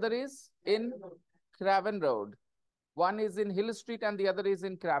and the other is in Craven Road. One is in Hill Street and the other is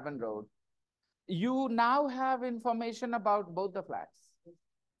in Craven Road. You now have information about both the flats.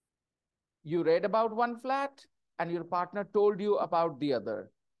 You read about one flat and your partner told you about the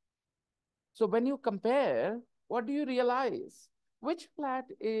other. So when you compare, what do you realize? Which flat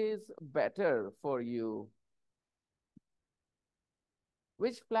is better for you?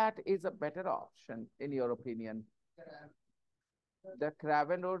 Which flat is a better option in your opinion? The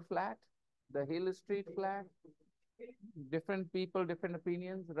Craven Road flat, the Hill Street flat, different people, different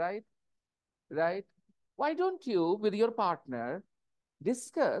opinions, right? Right? Why don't you, with your partner,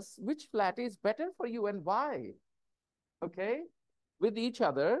 discuss which flat is better for you and why? Okay? With each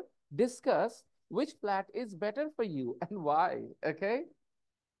other, discuss which flat is better for you and why. Okay?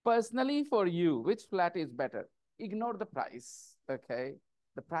 Personally, for you, which flat is better? Ignore the price. Okay?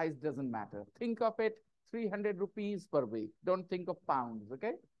 The price doesn't matter. Think of it 300 rupees per week. Don't think of pounds.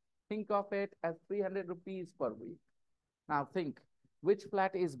 Okay? Think of it as 300 rupees per week. Now think which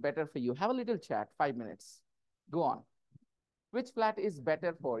flat is better for you. Have a little chat, 5 minutes. Go on. Which flat is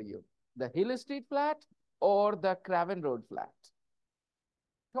better for you? The Hill Street flat or the Craven Road flat?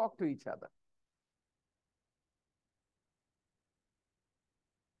 Talk to each other.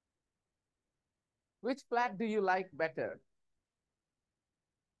 Which flat do you like better?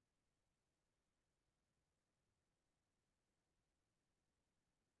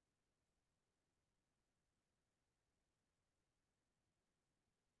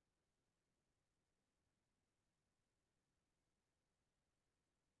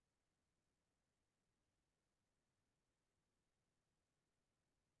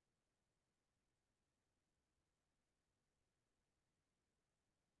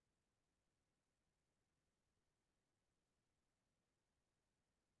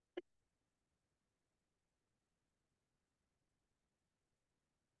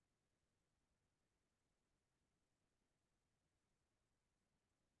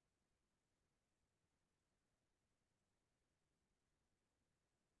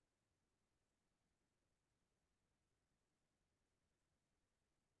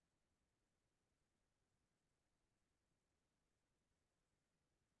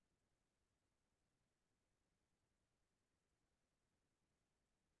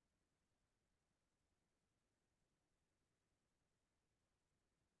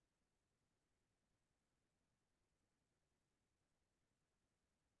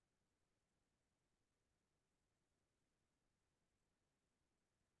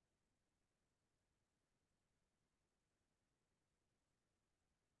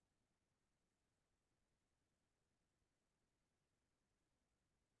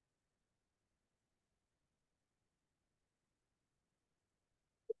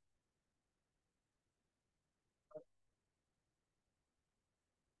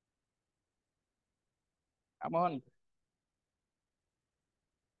 Come on.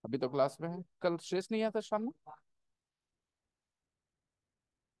 अभी तो class में है, कल शेष नहीं आता शाम में।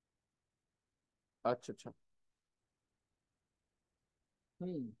 अच्छा अच्छा।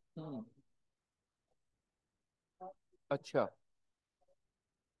 हम्म। हम्म। अच्छा।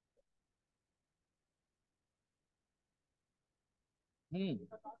 हम्म।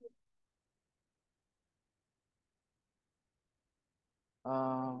 आ,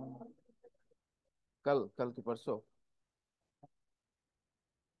 कल कल की परसों।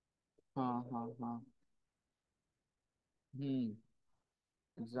 हाँ हाँ हाँ। हम्म।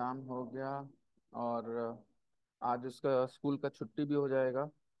 एग्जाम हो गया। और आज उसका स्कूल का छुट्टी भी हो जाएगा।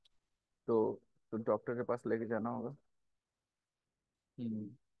 तो डॉक्टर के पास लेके जाना होगा। हम्म।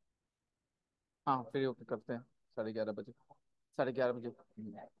 हाँ फिर ओके करते हैं। 11:30 बजे। 11:30 बजे।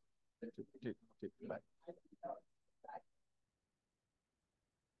 ठीक ठीक ठीक, bye.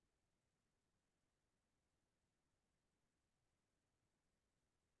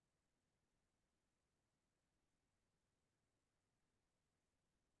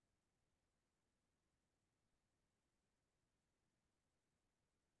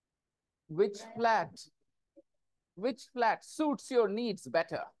 Which flat? Which flat suits your needs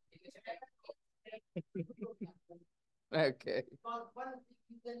better? Okay.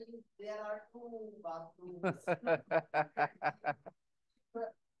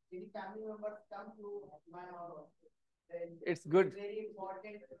 It's good.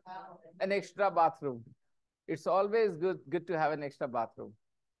 An extra bathroom. It's always good to have an extra bathroom.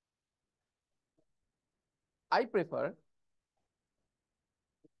 I prefer.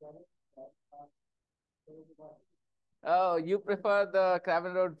 Oh, you prefer the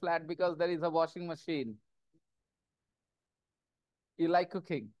Craven Road flat because there is a washing machine. You like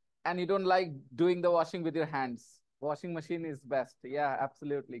cooking and you don't like doing the washing with your hands. Washing machine is best. Yeah,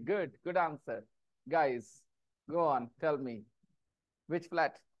 absolutely. Good. Good answer. Guys, go on. Tell me which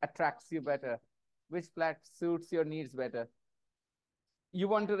flat attracts you better? Which flat suits your needs better? You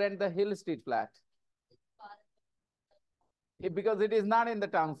want to rent the Hill Street flat because it is not in the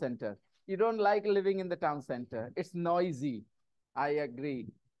town center. You don't like living in the town center. It's noisy. I agree.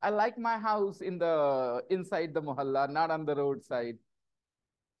 I like my house in the inside the mohalla, not on the roadside.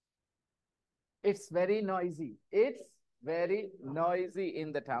 It's very noisy. It's very noisy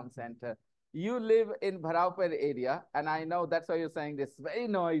in the town center. You live in Bharaupur area, and I know that's why you're saying this. Very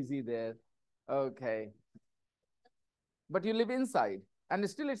noisy there. Okay. But you live inside, and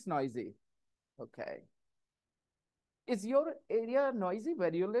still it's noisy. Okay. Is your area noisy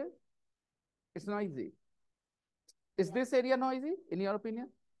where you live? It's noisy. Is this area noisy in your opinion?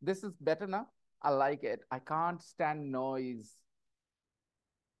 This is better now. I like it. I can't stand noise.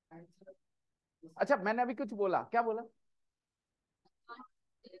 अच्छा मैंने अभी कुछ बोला क्या बोला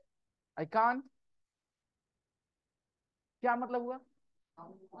I can't क्या मतलब हुआ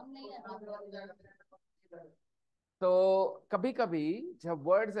तो कभी कभी जब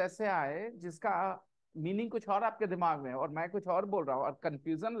वर्ड्स ऐसे आए जिसका मीनिंग कुछ और आपके दिमाग में है और मैं कुछ और बोल रहा हूँ और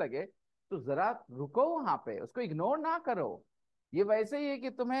कंफ्यूजन लगे तो जरा रुको वहां पे उसको इग्नोर ना करो ये वैसे ही है कि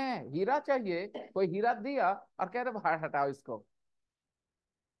तुम्हें हीरा चाहिए कोई हीरा दिया और कह रहे बाहर हटाओ इसको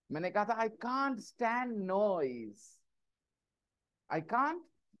मैंने कहा था I can't stand noise I can't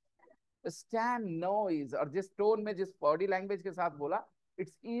stand noise और जिस टोन में जिस बॉडी लैंग्वेज के साथ बोला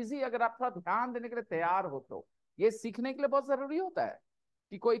इट्स इजी अगर आप थोड़ा ध्यान देने के लिए तैयार हो तो ये सीखने के लिए बहुत जरूरी होता है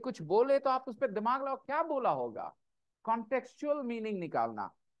कि कोई कुछ बोले तो आप उस पर दिमाग लगाओ क्या बोला होगा कॉन्टेक्चुअल मीनिंग निकालना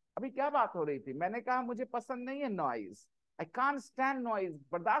अभी क्या बात हो रही थी मैंने कहा मुझे पसंद नहीं है noise I can't stand noise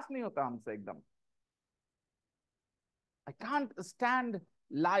बर्दाश्त नहीं होता हमसे एकदम I can't stand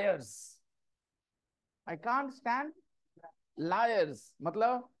lawyers I can't stand lawyers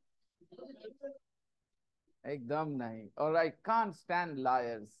मतलब एकदम नहीं और I can't stand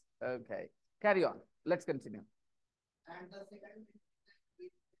lawyers okay carry on let's continue And the second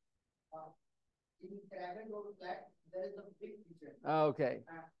uh, in private road flat, there is a big kitchen. okay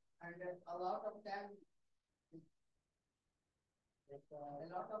And a lot of time, a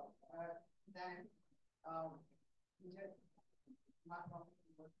lot of time, teacher,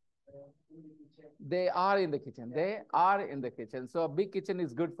 in the kitchen. they are in the kitchen they are in the kitchen so a big kitchen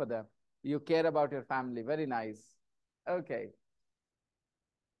is good for them you care about your family very nice okay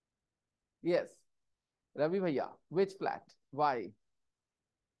yes Ravi bhaiya which flat why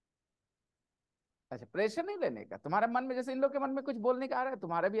अच्छा pressure नहीं लेने का तुम्हारे मन में जैसे इन लोग के मन में कुछ बोलने का आ रहा है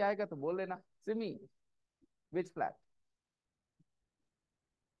तुम्हारे भी आएगा तो बोल लेना Simi which flat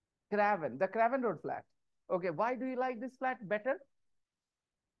Craven the Craven Road flat okay why do you like this flat better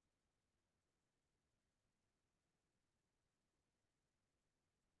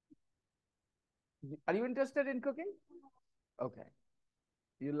are you interested in cooking okay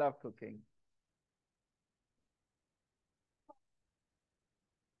you love cooking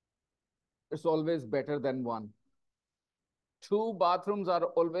it's always better than one two bathrooms are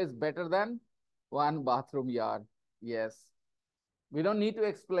always better than one bathroom yard yes we don't need to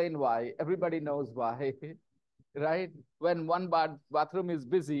explain why everybody knows why right when one bathroom is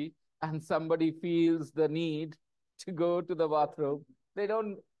busy and somebody feels the need to go to the bathroom they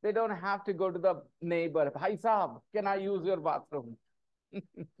don't have to go to the neighbor hi sahab can I use your bathroom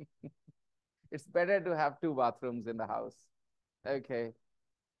it's better to have two bathrooms in the house okay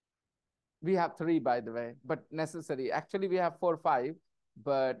we have three by the way but necessary actually we have 4 5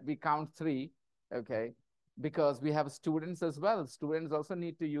 but we count three okay because we have students as well students also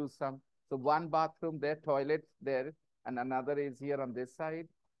need to use some so one bathroom there toilet there and another is here on this side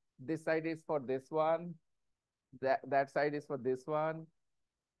is for this one that side is for this one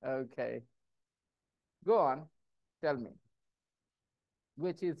okay go on tell me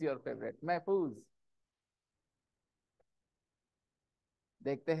which is your favorite महफूज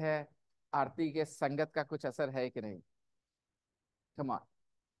देखते हैं आरती के संगत का कुछ असर है कि नहीं come on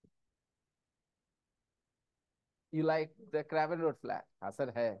you like the Craven Road flat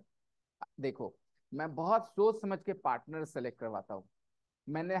असर है देखो मैं बहुत सोच समझ के पार्टनर सेलेक्ट करवाता हूँ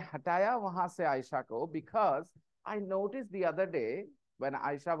मैंने हटाया वहां से आयशा को because I noticed the other day when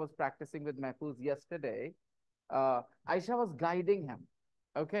Aisha was practicing with Mahfouz yesterday Aisha was guiding him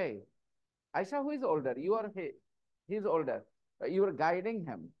okay Aisha who is older you are he's older you were guiding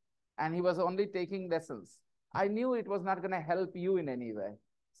him and he was only taking lessons I knew it was not going to help you in any way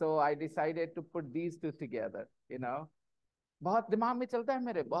so I decided to put these two together you know बहुत दिमाग में चलता है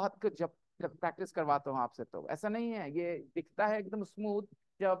मेरे बहुत कुछ जब practice करवाता हूँ आपसे तो ऐसा नहीं है ये दिखता है एकदम स्मूथ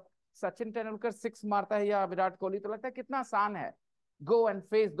जब सचिन तेंदुलकर सिक्स मारता है या विराट कोहली तो लगता है कितना आसान है go and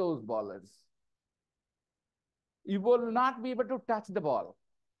face those ballers you will not be able to touch the ball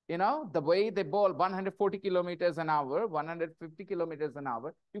you know the way they bowl 140 kilometers an hour 150 kilometers an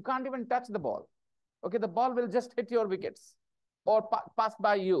hour you can't even touch the ball okay the ball will just hit your wickets or pass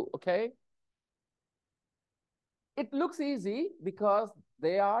by you okay it looks easy because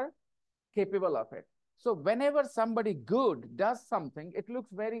they are capable of it so whenever somebody good does something it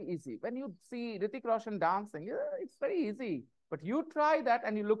looks very easy when you see Hrithik Roshan dancing it's very easy but you try that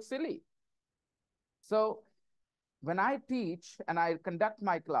and you look silly so when I teach and I conduct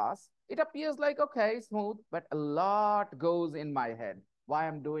my class, it appears like, okay, smooth, but a lot goes in my head. Why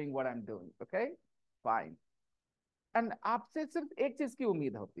I'm doing what I'm doing, okay? Fine. And आपसे सिर्फ एक चीज की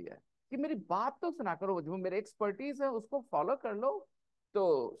उम्मीद होती है कि मेरी बात तो सुना करो, जो मेरे एक्सपर्टीज है उसको फॉलो कर लो। तो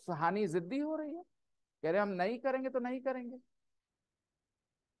सुहानी जिद्दी हो रही है, कह रहे हम नहीं करेंगे तो नहीं करेंगे।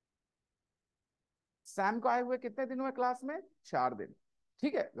 सैम को आए हुए कितने दिन हुए क्लास में? 4 दिन।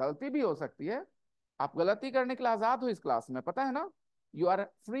 ठीक है, गलती भी हो सकती है, आप गलती करने के लिए आजाद हो इस क्लास में, पता है ना। You are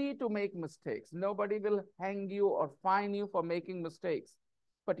free to make mistakes, no buddy will hang you और fine you for making mistakes,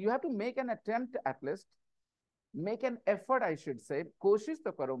 but you have to make an attempt at least, make an effort I should say, कोशिश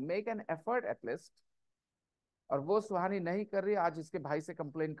तो करो, make an effort at least. और वो सुहानी नहीं कर रही, आज इसके भाई से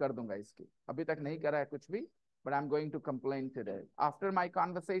कंप्लेन कर दूंगा इसकी, अभी तक नहीं करा है कुछ भी, but I'm going to complain today. After my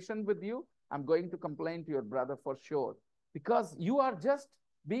conversation with you, I'm going to complain to your brother for sure, because you are just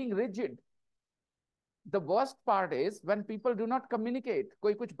being rigid. The worst part is when people do not communicate.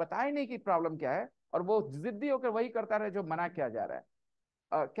 कोई कुछ बताए नहीं कि problem क्या है, और वो जिद्दी होकर वही करता रहे जो मना किया जा रहा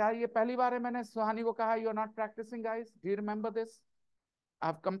है। क्या ये पहली बार है मैंने सुहानी को कहा you are not practising guys? Do you remember this?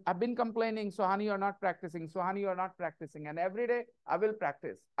 I've been complaining, Suhani, you're not practicing. Suhani, you're not practicing. And every day, I will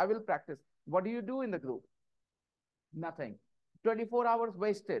practice. I will practice. What do you do in the group? Nothing. 24 hours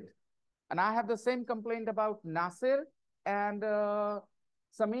wasted. And I have the same complaint about Nasir and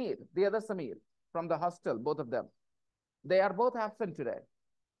Samir, the other Samir from the hostel, both of them. They are both absent today.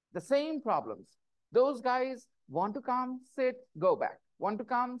 The same problems. Those guys want to come, sit, go back. Want to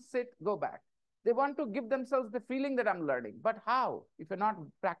come, sit, go back. They want to give themselves the feeling that I'm learning. But how? If you're not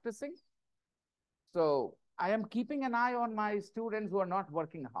practicing? So I am keeping an eye on my students who are not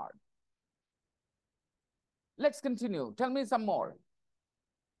working hard. Let's continue. Tell me some more.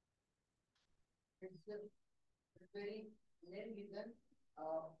 It's a very main reason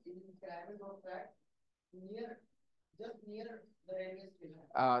in Craven Road track near just near the railway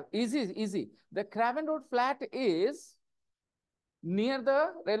station. Easy, easy. The Craven Road flat is near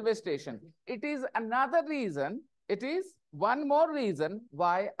the railway station. It is another reason, it is one more reason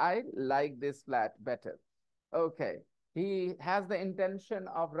why I like this flat better. Okay, he has the intention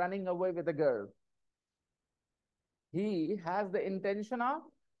of running away with a girl. He has the intention of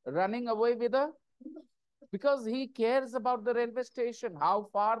running away with a, because he cares about the railway station, how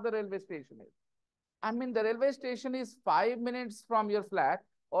far the railway station is. I mean, the railway station is 5 minutes from your flat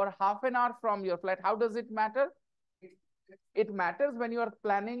or half an hour from your flat. How does it matter? It matters when you are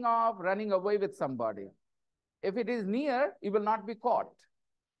planning of running away with somebody. If it is near, you will not be caught.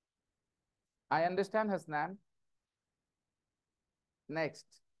 I understand, Hasnan. Next.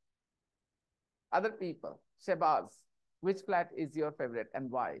 Other people. Shebaz, which flat is your favorite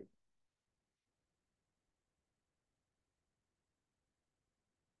and why?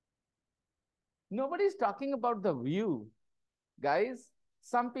 Nobody is talking about the view. Guys,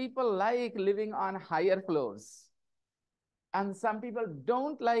 some people like living on higher floors. And some people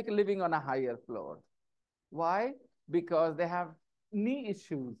don't like living on a higher floor. Why? Because they have knee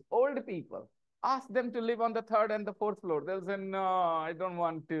issues, old people. Ask them to live on the third and the fourth floor. They'll say, no, I don't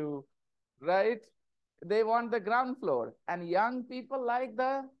want to, right? They want the ground floor. And young people like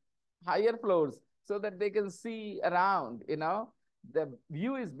the higher floors so that they can see around, you know. The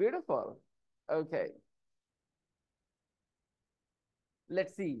view is beautiful. Okay.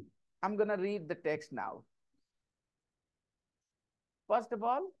 Let's see. I'm going to read the text now. First of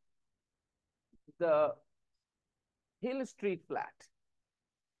all, the Hill Street flat.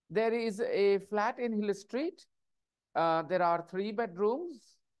 There is a flat in Hill Street. There are 3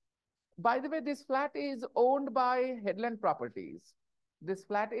 bedrooms. By the way, this flat is owned by Headland Properties. This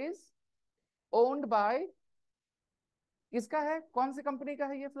flat is owned by, किसका है? कौन सी company का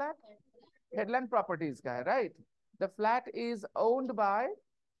है ये flat? Headland Properties का है, right? The flat is owned by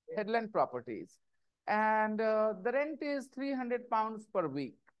Headland Properties. And the rent is £300 per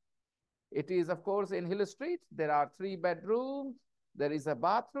week. It is, of course, in Hill Street. There are 3 bedrooms. There is a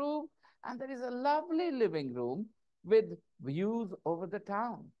bathroom. And there is a lovely living room with views over the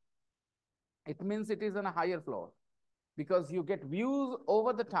town. It means it is on a higher floor because you get views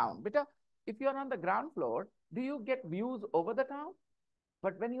over the town. Beta, if you are on the ground floor, do you get views over the town?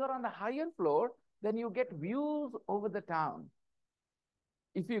 But when you are on the higher floor, then you get views over the town.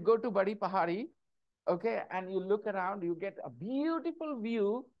 If you go to Badi Pahari, okay, and you look around, you get a beautiful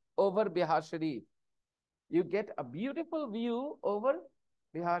view over Bihar Sharif. You get a beautiful view over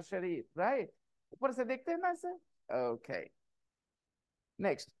Bihar Sharif, right? ऊपर से देखते हैं ना ऐसे? Okay.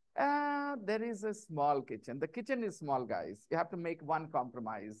 Next. There is a small kitchen. The kitchen is small, guys. You have to make one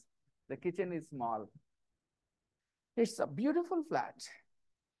compromise. The kitchen is small. It's a beautiful flat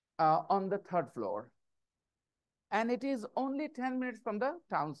on the 3rd floor. And it is only 10 minutes from the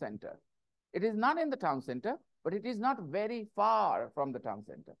town center. It is not in the town center, but it is not very far from the town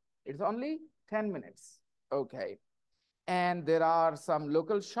center. It's only 10 minutes. Okay. And there are some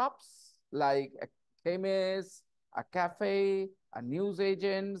local shops like a chemist, a cafe, a news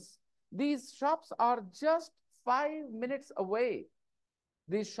agents. These shops are just 5 minutes away.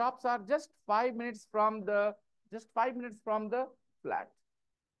 These shops are just 5 minutes from the flat.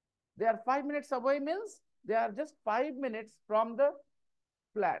 They are 5 minutes away means they are just 5 minutes from the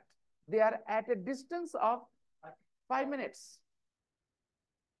flat. They are at a distance of 5 minutes.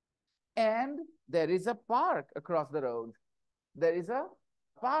 And there is a park across the road. There is a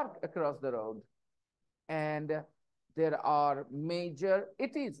park across the road. And there are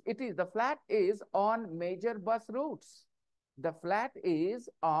the flat is on major bus routes. The flat is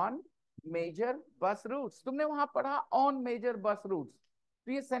on major bus routes. तुमने वहां पढ़ा on major bus routes.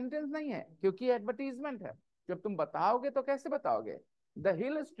 तो ये sentence नहीं है क्योंकि advertisement है. जब तुम बताओगे तो कैसे बताओगे? The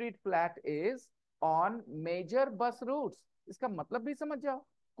Hill Street flat is on major bus routes. इसका मतलब भी समझ जाओ.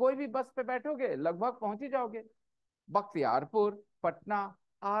 कोई भी बस पे बैठोगे लगभग पहुंच ही जाओगे. Bakhtiyarpur, Patna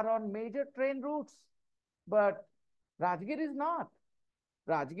are on major train routes, but Rajgir is not.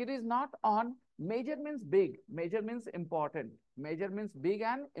 Rajgir is not on. Major means big. Major means important. Major means big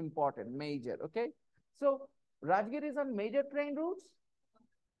and important. Major. Okay. So Rajgir is on major train routes.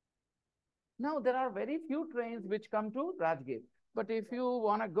 Now there are very few trains which come to Rajgir. But if you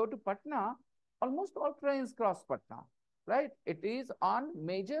want to go to Patna, almost all trains cross Patna, right? It is on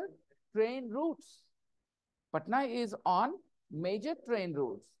major train routes. Patna is on major train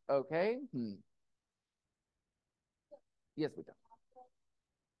routes. Okay. Yes, Vita.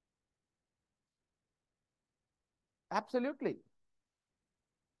 Absolutely.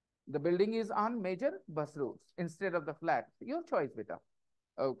 The building is on major bus routes instead of the flat. Your choice, Vita.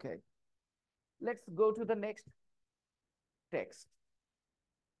 Okay. Let's go to the next text.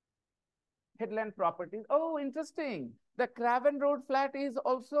 Headland Properties. Oh, interesting. The Craven Road flat is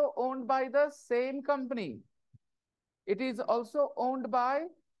also owned by the same company. It is also owned by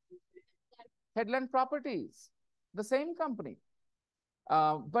Headland Properties, the same company.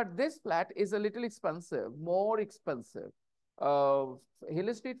 But this flat is a little expensive, more expensive.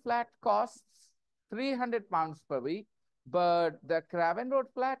 Hill Street flat costs £300 per week, but the Craven Road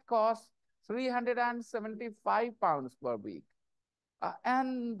flat costs £375 per week.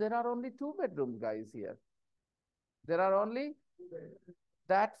 And there are only 2 bedrooms, guys, here. There are only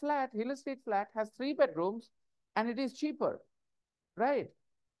that flat, Hill Street flat, has 3 bedrooms and it is cheaper, right?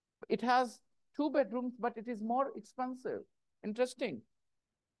 It has 2 bedrooms, but it is more expensive. Interesting.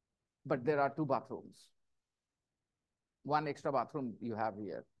 But there are 2 bathrooms. One extra bathroom you have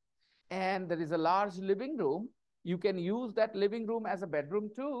here. And there is a large living room. You can use that living room as a bedroom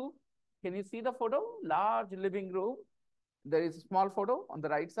too. Can you see the photo? Large living room. There is a small photo on the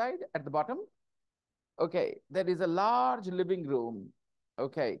right side at the bottom. Okay, there is a large living room.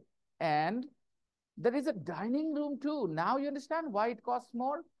 Okay, and there is a dining room too. Now you understand why it costs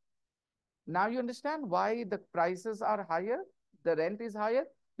more? Now you understand why the prices are higher? The rent is higher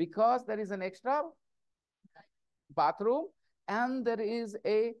because there is an extra bathroom and there is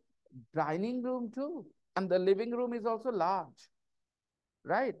a dining room too. And the living room is also large,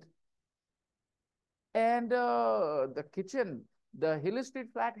 right? And the kitchen, the Hill Street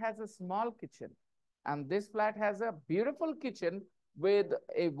flat has a small kitchen. And this flat has a beautiful kitchen with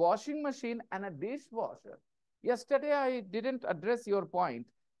a washing machine and a dishwasher. Yesterday, I didn't address your point.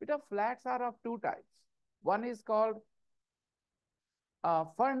 But flats are of 2 types. One is called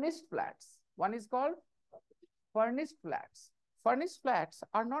furnished flats. One is called furnished flats. Furnished flats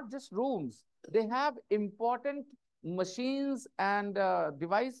are not just rooms. They have important machines and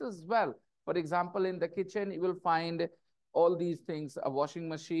devices as well. For example, in the kitchen, you will find all these things, a washing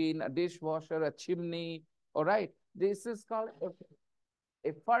machine, a dishwasher, a chimney, all right? This is called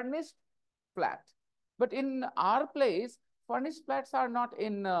a furnished flat. But in our place, furnished flats are not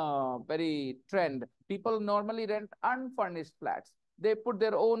in very trend. People normally rent unfurnished flats. They put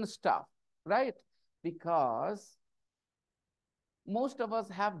their own stuff, right? Because most of us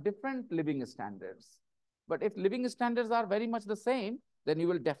have different living standards. But if living standards are very much the same, then you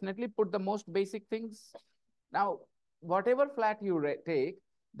will definitely put the most basic things. Now, whatever flat you take,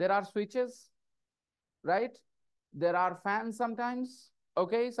 there are switches, right? There are fans sometimes,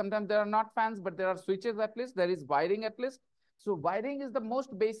 okay? Sometimes there are not fans, but there are switches at least. There is wiring at least. So wiring is the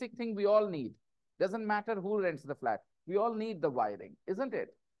most basic thing we all need. Doesn't matter who rents the flat. We all need the wiring, isn't it?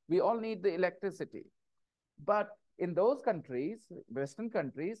 We all need the electricity. But in those countries, Western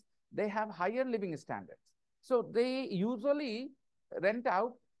countries, they have higher living standards. So they usually rent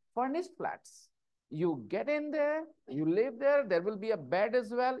out furnished flats. You get in there, you live there, there will be a bed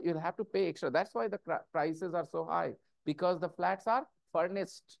as well. You'll have to pay extra. That's why the prices are so high, because the flats are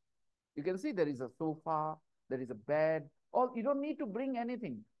furnished. You can see there is a sofa, There is a bed. All you don't need to bring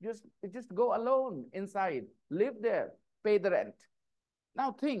anything. Just go alone inside, live there, pay the rent.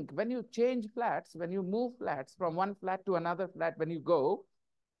 Now think, when you change flats, when you move flats from one flat to another flat, when you go,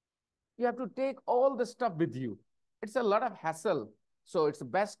 you have to take all the stuff with you. It's a lot of hassle. So it's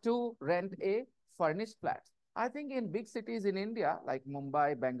best to rent a furnished flat. I think in big cities in India, like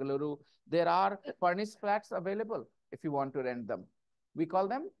Mumbai, Bengaluru, there are furnished flats available if you want to rent them. We call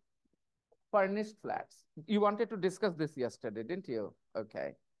them furnished flats. You wanted to discuss this yesterday, didn't you?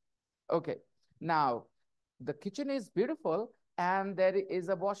 Okay. Okay. Now, the kitchen is beautiful and there is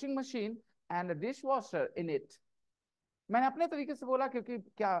a washing machine and a dishwasher in it. मैंने अपने तरीके से बोला क्योंकि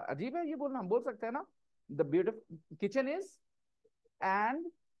क्या अजीब है ये बोलना, हम बोल सकते हैं ना, the beautiful kitchen is and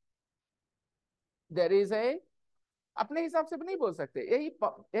there is a, अपने हिसाब से भी नहीं बोल सकते,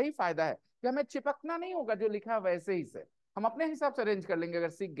 यही फायदा है कि हमें चिपकना नहीं होगा, जो लिखा है वैसे ही से हम अपने हिसाब से अरेंज कर लेंगे अगर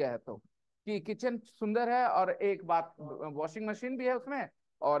सीख गए तो, कि किचन सुंदर है और एक बात वॉशिंग मशीन भी है उसमें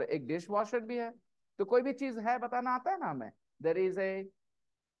और एक डिश वॉशर भी है, तो कोई भी चीज है बताना आता है ना हमें. There is a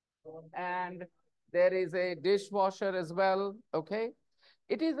and there is a dishwasher as well. Okay,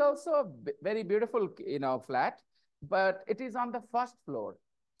 it is also a very beautiful, flat, but it is on the first floor.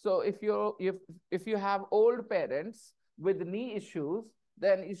 So if you have old parents with knee issues,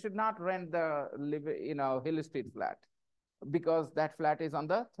 then you should not rent the Hill Street flat, because that flat is on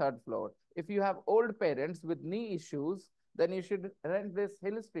the third floor. If you have old parents with knee issues, then you should rent this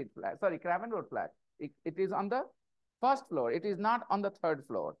Hill Street flat, sorry, Craven Road flat. It is on the first floor. It is not on the third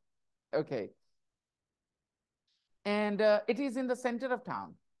floor. Okay. And it is in the center of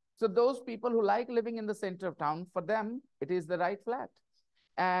town. So those people who like living in the center of town, for them, it is the right flat.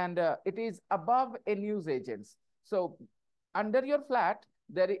 And it is above a newsagent's. So under your flat,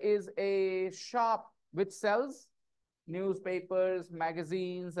 there is a shop which sells newspapers,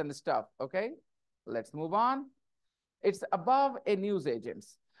 magazines, and stuff. Okay, let's move on. It's above a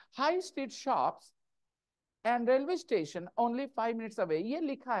newsagent's. High street shops and railway station only 5 minutes away. ये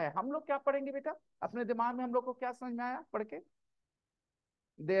लिखा है, हम लोग क्या पढ़ेंगे बेटा, अपने दिमाग में हम लोग को क्या समझ में आया पढ़ के?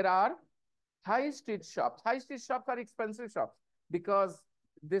 There are high street shops. High street shops are expensive shops because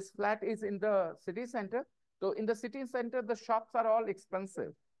this flat is in the city center. So in the city center, the shops are all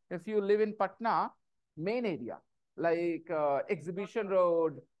expensive. If you live in Patna, main area, like Exhibition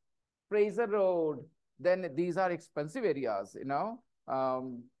Road, Fraser Road, then these are expensive areas,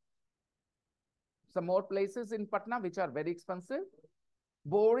 some more places in Patna which are very expensive.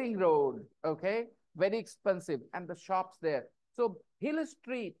 Boring Road, okay, very expensive, and the shops there. So Hill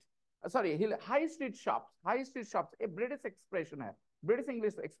Street, high street shops, a British expression hai, British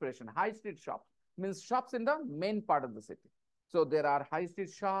English expression, high street shops means shops in the main part of the city. So there are high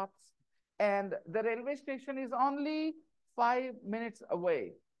street shops, and the railway station is only 5 minutes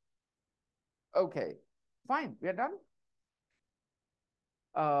away. Okay, fine, we are done.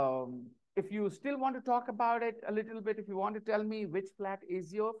 If you still want to talk about it a little bit, if you want to tell me which flat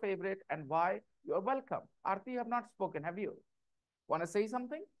is your favorite and why, you're welcome. Aarti, you have not spoken, have you? Want to say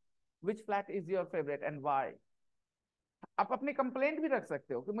something? Which flat is your favorite and why? आप अपनी complaint भी रख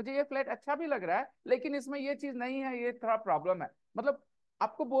सकते हो कि मुझे ये flat अच्छा भी लग रहा है लेकिन इसमें ये चीज नहीं है, ये थोड़ा प्रॉब्लम है. मतलब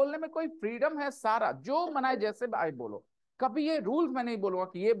आपको बोलने में कोई फ्रीडम है सारा, जो मनाए जैसे भाई बोलो. कभी ये रूल्स मैं नहीं बोलूंगा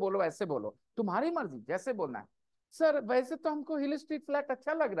कि ये बोलो ऐसे बोलो, तुम्हारी मर्जी जैसे बोलना है. सर वैसे तो हमको हिल स्ट्रीट फ्लैट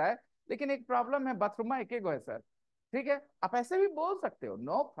अच्छा लग रहा है लेकिन एक प्रॉब्लम है, बाथरूम में एक है सर. ठीक है, आप ऐसे भी बोल सकते हो,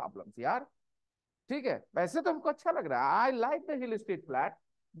 नो प्रॉब्लम यार. ठीक है, वैसे तो हमको अच्छा लग रहा है, I like the hill street flat,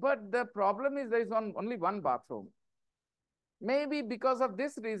 but the problem is there is only one bathroom. Maybe because of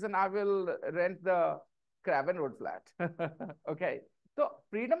this reason, I will rent the Craven Road flat. Okay. तो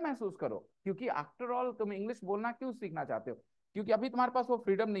फ्रीडम महसूस करो, क्योंकि आफ्टर ऑल तुम English बोलना क्यों सीखना चाहते हो? क्योंकि अभी तुम्हारे पास वो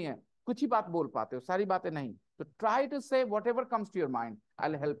फ्रीडम नहीं है, कुछ ही बात बोल पाते हो, सारी बातें नहीं. तो try to say whatever comes to your mind, I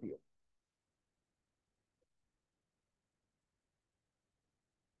will help you.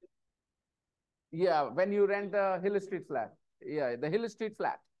 Yeah, when you rent the Hill Street flat. Yeah, the Hill Street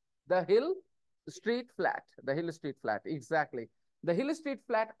flat. The Hill Street flat. The Hill Street flat. Exactly. The Hill Street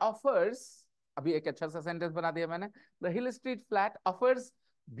flat offers, अभी एक अच्छा सा sentence बना दिया मैंने. The Hill Street flat offers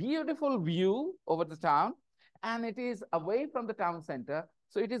beautiful view over the town, and it is away from the town center.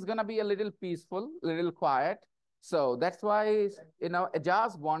 So it is gonna be a little peaceful, a little quiet. So that's why,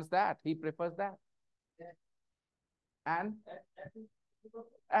 Ajaz wants that. He prefers that. And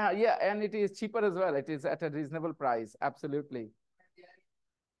yeah, and it is cheaper as well. It is at a reasonable price. Absolutely.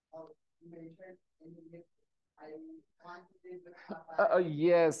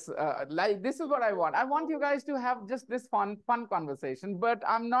 Yes, like this is what I want. I want you guys to have just this fun conversation, but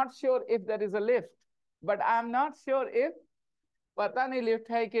I'm not sure if there is a lift. But I'm not sure if, पता नहीं lift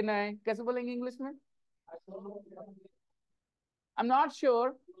है कि नहीं. कैसे बोलेंगे English में? I'm not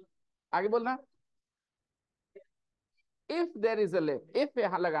sure. आगे बोलना. If there is a lift, if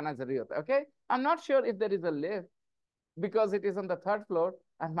यहाँ लगाना जरूरी होता है, okay? I'm not sure if there is a lift because it is on the third floor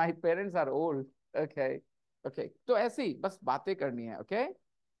and my parents are old, okay? Okay, तो ऐसी बस बातें करनी है, okay?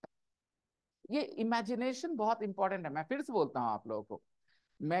 ये इमेजिनेशन बहुत इंपॉर्टेंट है. मैं फिर से बोलता हूँ आप लोगों को,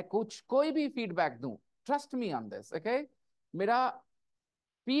 मैं कुछ कोई भी फीडबैक दूं, trust me on this, okay? मेरा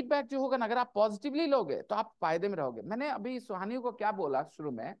फीडबैक जो होगा ना, अगर आप पॉजिटिवली लोगे तो आप फायदे में रहोगे. मैंने अभी सुहानी को क्या बोला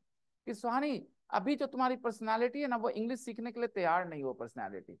शुरू में कि सुहानी, अभी जो तुम्हारी पर्सनालिटी है ना, वो इंग्लिश सीखने के लिए तैयार नहीं हो.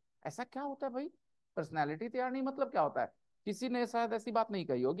 पर्सनालिटी ऐसा क्या होता है भाई? पर्सनालिटी तैयार नहीं मतलब क्या होता है? किसी ने शायद ऐसी बात नहीं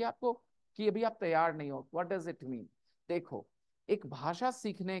कही होगी आपको कि अभी आप तैयार नहीं हो. What does it mean? देखो, एक भाषा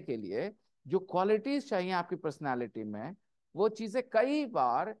सीखने के लिए जो क्वालिटीज चाहिए आपकी पर्सनालिटी में, वो चीजें कई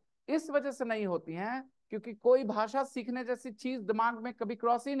बार इस वजह से नहीं होती हैं क्योंकि कोई भाषा सीखने जैसी चीज दिमाग में कभी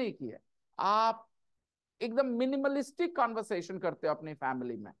क्रॉस ही नहीं की है. आप एकदम मिनिमलिस्टिक कॉन्वर्सेशन करते हो अपनी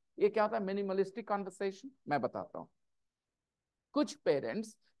फैमिली में. ये क्या होता है मिनिमलिस्टिक कॉन्वर्सेशन? मैं बताता हूँ. कुछ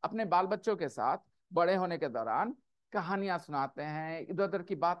पेरेंट्स अपने बाल बच्चों के साथ बड़े होने के दौरान कहानियां सुनाते हैं, इधर उधर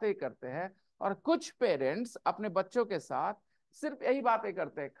की बातें करते हैं. और कुछ पेरेंट्स अपने बच्चों के साथ सिर्फ यही बातें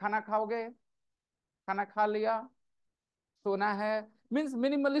करते हैं, खाना खाओगे, खाना खा लिया, सोना है. मीन्स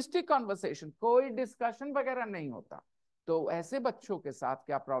मिनिमलिस्टिक कॉन्वर्सेशन, कोई डिस्कशन वगैरह नहीं होता. तो ऐसे बच्चों के साथ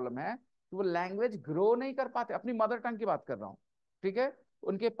क्या प्रॉब्लम है कि वो लैंग्वेज ग्रो नहीं कर पाते. अपनी मदर टंग की बात कर रहा हूँ, ठीक है?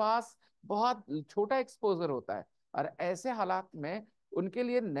 उनके पास बहुत छोटा एक्सपोजर होता है और ऐसे हालात में उनके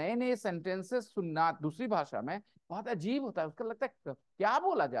लिए नए नए सेंटेंसेस सुनना दूसरी भाषा में बहुत अजीब होता है. उसको लगता है क्या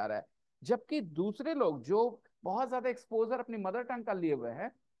बोला जा रहा है. जबकि दूसरे लोग जो बहुत ज्यादा एक्सपोजर अपनी मदर टंग का लिए हुए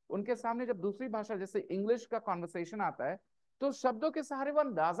हैं, उनके सामने जब दूसरी भाषा जैसे इंग्लिश का कॉन्वर्सेशन आता है, तो शब्दों के सहारे वो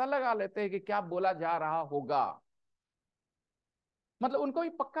अंदाजा लगा लेते हैं कि क्या बोला जा रहा होगा. मतलब उनको भी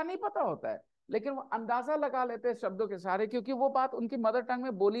पक्का नहीं पता होता है, लेकिन वो अंदाजा लगा लेते हैं शब्दों के सहारे, क्योंकि वो बात उनकी मदर टंग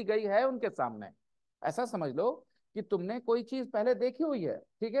में बोली गई है उनके सामने. ऐसा समझ लो कि तुमने कोई चीज पहले देखी हुई है,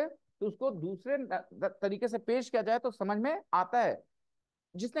 ठीक है, तो उसको दूसरे तरीके से पेश किया जाए तो समझ में आता है.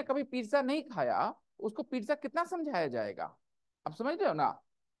 जिसने कभी पिज्जा नहीं खाया, उसको पिज्जा कितना समझाया जाएगा? आप समझ रहे हो ना?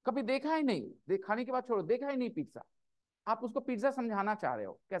 कभी देखा ही नहीं, खाने के बाद छोड़ो, देखा ही नहीं पिज्जा, आप उसको पिज्जा समझाना चाह रहे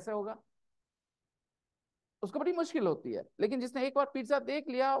हो, कैसे होगा? उसको बड़ी मुश्किल होती है. लेकिन जिसने एक बार पिज्जा देख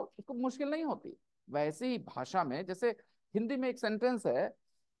लिया उसको मुश्किल नहीं होती. वैसे ही भाषा में, जैसे हिंदी में एक सेंटेंस है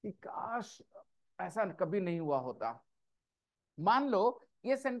कि काश ऐसा कभी नहीं हुआ होता. मान लो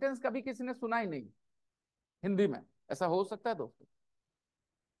ये सेंटेंस कभी किसी ने सुना ही नहीं हिंदी में. ऐसा हो सकता है दोस्तों?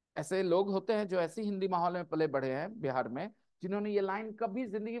 ऐसे लोग होते हैं जो ऐसी हिंदी माहौल में पले बढ़े हैं बिहार में, जिन्होंने ये लाइन कभी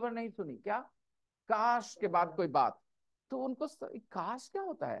जिंदगी भर नहीं सुनी. क्या? काश के बाद कोई बात. तो उनको काश क्या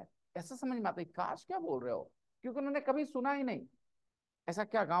होता है ऐसा समझ में आता है, काश क्या बोल रहे हो, क्योंकि उन्होंने कभी सुना ही नहीं. ऐसा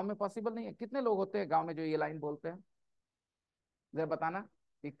क्या गांव में पॉसिबल नहीं है? कितने लोग होते हैं गांव में जो ये लाइन बोलते हैं? जरा बताना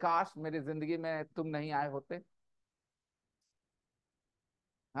कि काश मेरी जिंदगी में तुम नहीं आए होते.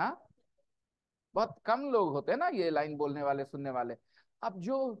 हाँ, बहुत कम लोग होते हैं ना ये लाइन बोलने वाले, सुनने वाले. अब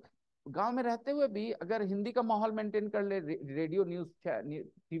जो गांव में रहते हुए भी अगर हिंदी का माहौल मेंटेन कर ले रेडियो न्यूज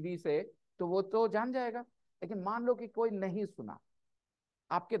टीवी से, तो वो तो जान जाएगा. लेकिन मान लो कि कोई नहीं सुना,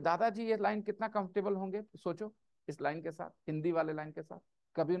 आपके दादाजी ये लाइन कितना कंफर्टेबल होंगे सोचो इस लाइन के साथ, हिंदी वाले लाइन के साथ.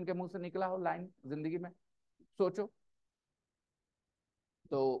 कभी उनके मुंह से निकला हो लाइन जिंदगी में? सोचो.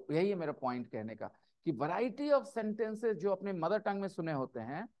 तो यही है मेरा पॉइंट कहने का कि वैरायटी ऑफ सेंटेंसेस जो अपने मदर टंग में सुने होते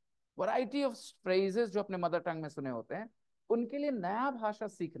हैं, वैरायटी ऑफ फ्रेजेस जो अपने मदर टंग में सुने होते हैं, उनके लिए नया भाषा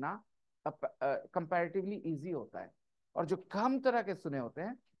सीखना कंपैरेटिवली इजी होता है. और जो कम तरह के सुने होते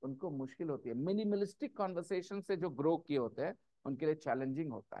हैं उनको मुश्किल होती है. मिनिमलिस्टिक कॉन्वर्सेशन से जो ग्रो किए होते हैं उनके लिए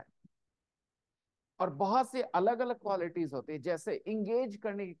चैलेंजिंग होता है. और बहुत से अलग अलग क्वालिटीज होती है, जैसे इंगेज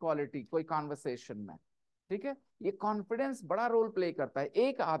करने की क्वालिटी कोई कॉन्वर्सेशन में, ठीक है? ये कॉन्फिडेंस बड़ा रोल प्ले करता है.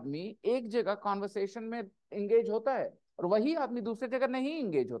 एक आदमी एक जगह कॉन्वर्सेशन में इंगेज होता है और वही आदमी दूसरी जगह नहीं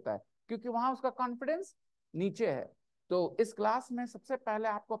इंगेज होता है, क्योंकि वहां उसका कॉन्फिडेंस नीचे है. तो इस क्लास में सबसे पहले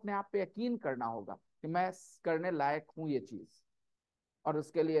आपको अपने आप पे यकीन करना होगा कि मैं करने लायक हूं ये चीज. और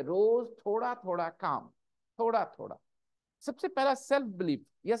उसके लिए रोज थोड़ा थोड़ा काम, थोड़ा थोड़ा. सबसे पहला सेल्फ बिलीफ.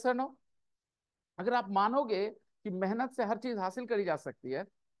 यस और नो? अगर आप मानोगे कि मेहनत से हर चीज हासिल करी जा सकती है,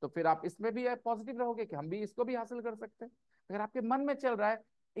 तो फिर आप इसमें भी पॉजिटिव रहोगे कि हम भी इसको भी हासिल कर सकते हैं. अगर आपके मन में चल रहा है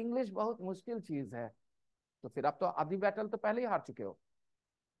इंग्लिश बहुत मुश्किल चीज है, तो फिर आप तो आधी बैटल तो पहले ही हार चुके हो.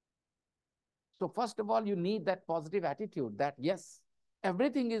 So first of all, you need that positive attitude that yes,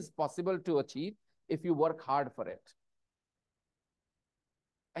 everything is possible to achieve if you work hard for it.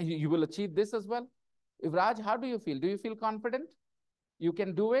 And you will achieve this as well. If Raj, how do you feel? Do you feel confident? You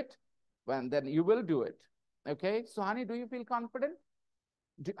can do it? Well, then you will do it. Okay. Suhani, do you feel confident?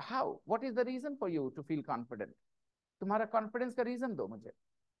 How? What is the reason for you to feel confident? तुम्हारा confidence का reason दो मुझे,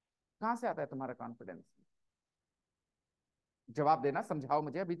 कहां से आता है तुम्हारा confidence? जवाब देना, समझाओ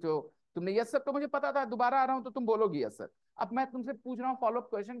मुझे। अभी जो तुमने यस सर तो मुझे पता था, दोबारा आ रहा हूं तो तुम बोलोगी यस सर। अब मैं तुमसे पूछ रहा हूँ फॉलोअप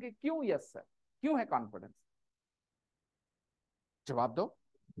क्वेश्चन कि क्यों यस सर, क्यों है कॉन्फिडेंस? जवाब दो।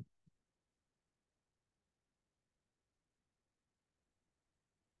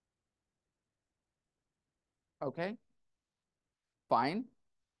 Okay, fine.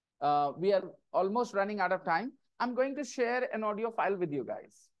 We are almost running out of time. I'm going to share an audio file with you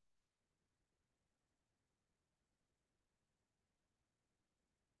guys.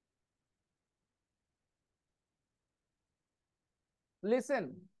 Listen,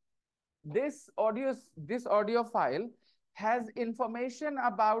 this audio file has information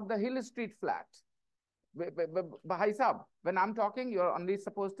about the Hill Street flat. Bhai Sahab, when I'm talking, you're only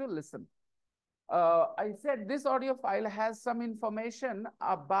supposed to listen. I said this audio file has some information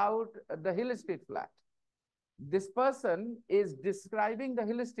about the Hill Street flat. This person is describing the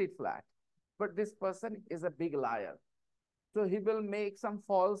Hill Street flat, but this person is a big liar. So he will make some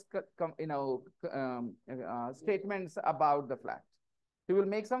false, statements about the flat. He will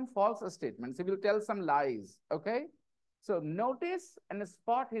make some false statements. He will tell some lies. Okay. So notice and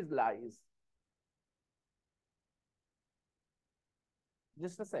spot his lies.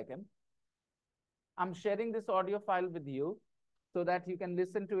 Just a second. I'm sharing this audio file with you so that you can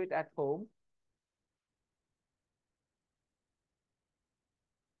listen to it at home.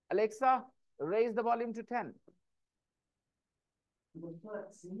 Alexa, raise the volume to 10. The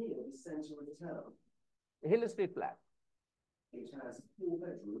flat's near the centre of the town. Hill Street flat. It has 4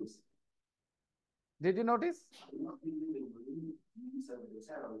 bedrooms, Did you notice? a lovely living room, views over the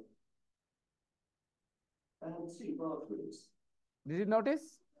town, and 2 bathrooms. Did you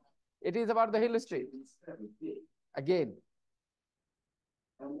notice? It is about the Hill Street. It's very big, Again.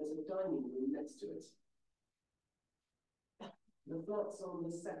 and there's a dining room next to it. The flat's on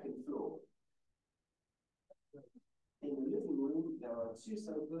the 2nd floor. In the living room, there are 2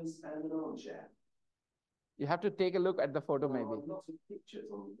 sofas and an armchair. You have to take a look at the photo There maybe. are lots of pictures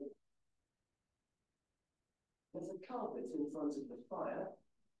on the wall. There's a carpet in front of the fire,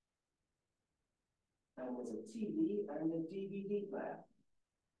 and there's a TV and a DVD player.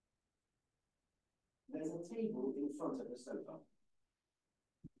 There's a table in front of the sofa.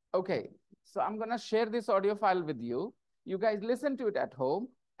 Okay, so I'm gonna share this audio file with you. You guys listen to it at home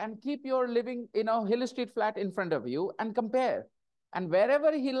and keep your living, Hill Street flat in front of you and compare. And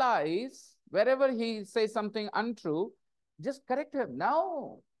wherever he lies, wherever he says something untrue, just correct him.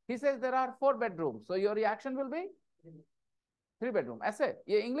 No, he says there are 4 bedrooms. So your reaction will be 3 bedroom. ऐसे,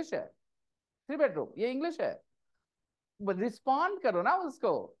 ये English है. 3 bedroom, ये English है. But respond करो ना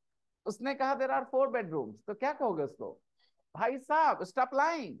उसको. उसने कहा there are 4 bedrooms. तो क्या कहोगे उसको? भाई साहब, stop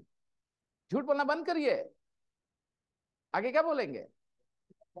lying. झूठ बोलना बंद करिए. आगे क्या बोलेंगे?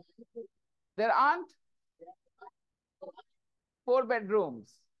 There aren't 4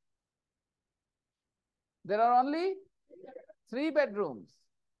 bedrooms. There are only 3 bedrooms.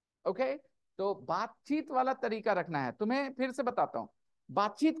 Okay? तो बातचीत वाला तरीका रखना है तुम्हें। फिर से बताता हूं,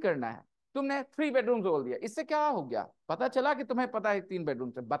 बातचीत करना है। तुमने 3 bedrooms बोल दिया, इससे क्या हो गया? पता चला कि तुम्हें पता है 3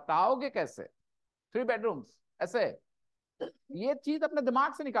 bedrooms है, बताओगे कैसे? 3 bedrooms ऐसे। ये चीज अपने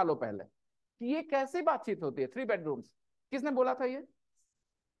दिमाग से निकालो पहले कि ये कैसे बातचीत होती है। 3 bedrooms किसने बोला था ये?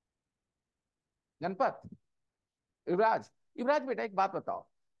 गणपत, युवराज। युवराज बेटा एक बात बताओ,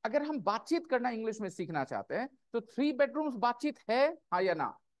 अगर हम बातचीत करना इंग्लिश में सीखना चाहते हैं तो 3 bedrooms बातचीत है, हाँ या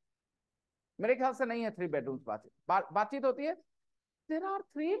ना? मेरे ख्याल से नहीं है 3 bedrooms बातचीत होती है। There are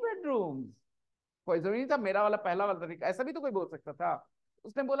 3 bedrooms. कोई जरूरी नहीं था मेरा वाला पहला वाला तरीका, ऐसा भी तो कोई बोल सकता था।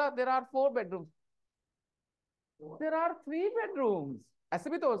 उसने बोला there are 4 bedrooms. There are 3 bedrooms. ऐसे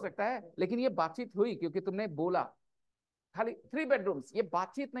भी तो हो सकता है, लेकिन ये बातचीत हुई क्योंकि तुमने बोला। खाली 3 bedrooms ये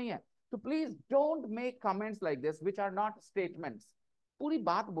बातचीत नहीं है। तो please don't make comments like this which are not statements. पूरी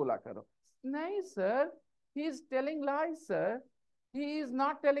बात बोला करो। नहीं sir, he is telling lies sir, he is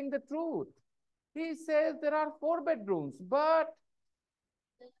not telling the truth, he says there are 4 bedrooms but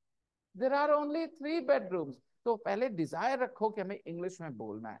there are only 3 bedrooms। तो पहले Dzire रखो कि हमें इंग्लिश में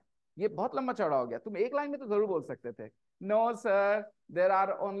बोलना है। ये बहुत लंबा चौड़ा हो गया, तुम एक लाइन में तो जरूर बोल सकते थे, no sir there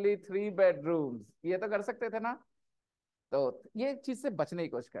are only 3 bedrooms, ये तो कर सकते थे ना। तो ये चीज से बचने की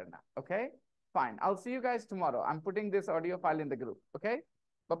कोशिश करना। Okay fine, I will see you guys tomorrow. I am putting this audio file in the group. Okay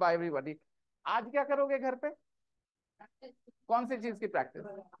bye by everybody. आज क्या करोगे घर पे? कौन सी चीज की प्रैक्टिस?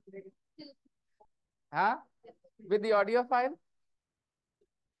 हाँ, with the audio file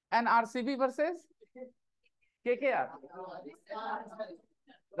and RCB versus KKR,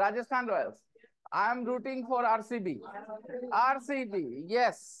 Rajasthan Royals. I'm rooting for RCB. RCB,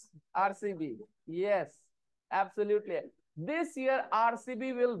 yes. RCB, yes. Absolutely. This year,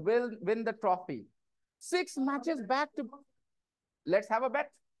 RCB will win the trophy. 6 matches back to. Let's have a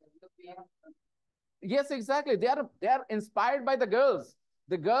bet. Yes, exactly. They are inspired by the girls.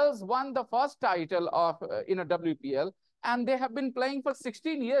 The girls won the first title of WPL, and they have been playing for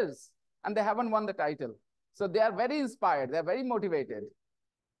 16 years, and they haven't won the title. So they are very inspired. They are very motivated.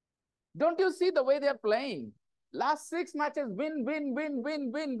 Don't you see the way they are playing? Last 6 matches, win, win, win,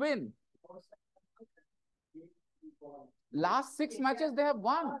 win, win, win. Last 6 matches they have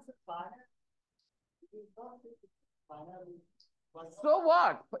won. So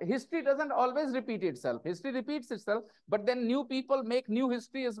what? History doesn't always repeat itself. History repeats itself, but then new people make new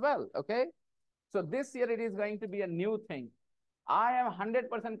history as well. Okay. So this year it is going to be a new thing. I am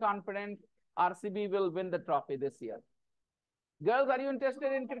 100% confident RCB will win the trophy this year. Girls, are you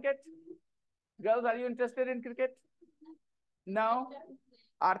interested in cricket? Girls, are you interested in cricket? No?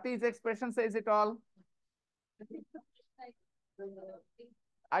 Arti's expression says it all.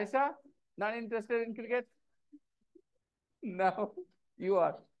 Aisha, not interested in cricket? No, you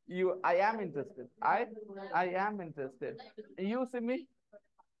are. I am interested. I am interested. You, Simi?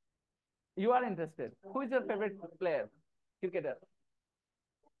 You are interested. Who is your favorite player? Cricketer?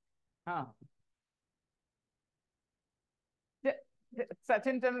 Huh?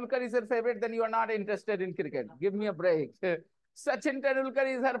 Sachin Tendulkar is her favorite, then you are not interested in cricket. Give me a break. Sachin Tendulkar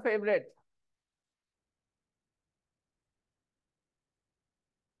is her favorite.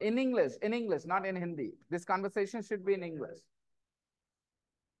 In English, not in Hindi. This conversation should be in English.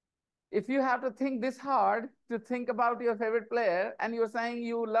 If you have to think this hard to think about your favorite player and you're saying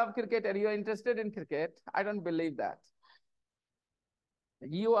you love cricket and you're interested in cricket, I don't believe that.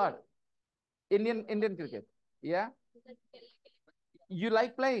 You are Indian cricket. Yeah. You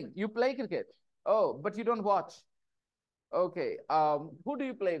like playing. You play cricket. Oh, but you don't watch. Okay. Who do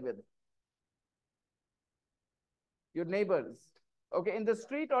you play with? Your neighbors. Okay. In the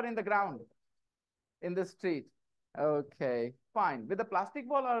street or in the ground? In the street. Okay. Fine. With a plastic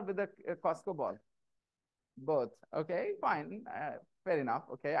ball or with a Costco ball? Both. Okay. Fine. Fair enough.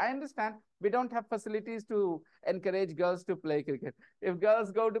 Okay. I understand. We don't have facilities to encourage girls to play cricket. If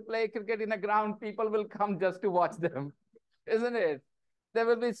girls go to play cricket in a ground, people will come just to watch them, isn't it? There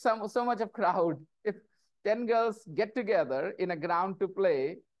will be so much of crowd. If 10 girls get together in a ground to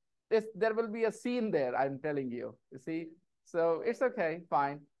play, there will be a scene there, I'm telling you. You see? So it's okay,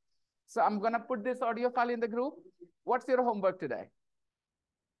 fine. So I'm going to put this audio file in the group. What's your homework today?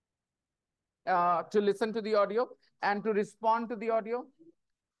 To listen to the audio and to respond to the audio.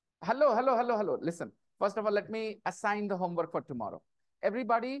 Hello. Listen, first of all, let me assign the homework for tomorrow.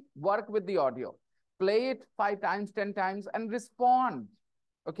 Everybody work with the audio. Play it 5 times, 10 times and respond.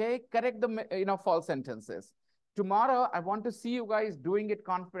 Okay, correct the false sentences. Tomorrow, I want to see you guys doing it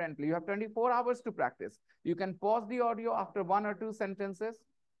confidently. You have 24 hours to practice. You can pause the audio after 1 or 2 sentences.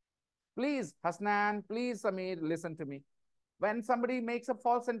 Please, Hasnan, please, Samir, listen to me. When somebody makes a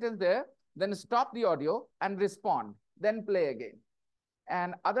false sentence there, then stop the audio and respond. Then play again.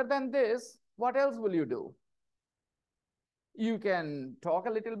 And other than this, what else will you do? You can talk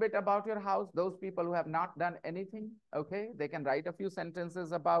a little bit about your house. Those people who have not done anything, okay, they can write a few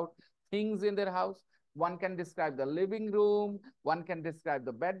sentences about things in their house. One can describe the living room, one can describe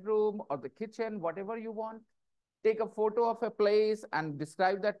the bedroom or the kitchen, whatever you want. Take a photo of a place and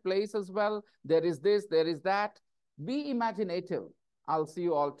describe that place as well. There is this, there is that. Be imaginative. I'll see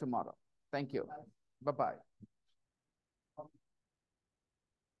you all tomorrow. Thank you. Bye-bye.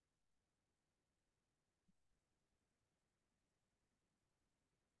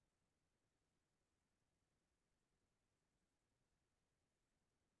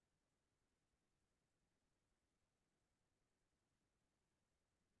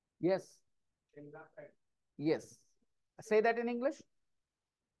 Yes. Yes. Say that in English.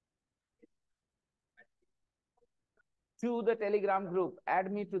 To the Telegram group.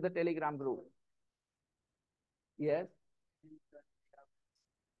 Add me to the Telegram group. Yes.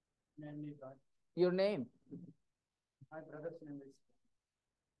 Your name. My brother's name is.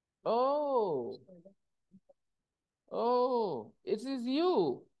 Oh. Oh, it is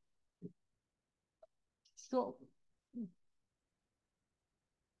you. So,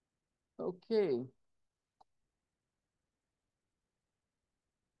 okay.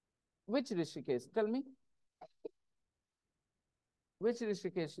 Which Rishikesh? Tell me. Which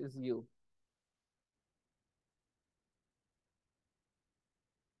Rishikesh is you?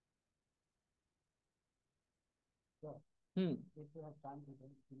 Hmm. If you have time to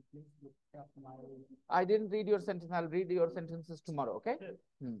please look up my I didn't read your sentence. I'll read your sentences tomorrow, okay? Sure.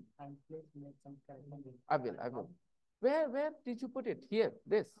 Hmm. and please make some correction. I will. Where did you put it? Here,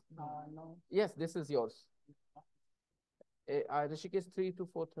 this. No. Yes, this is yours. Rishikesh 3 to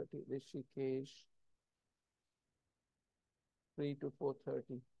 4:30. Rishikesh 3 to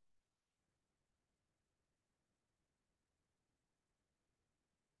 4:30.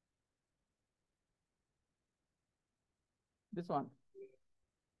 This one.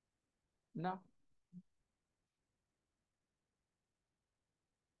 No.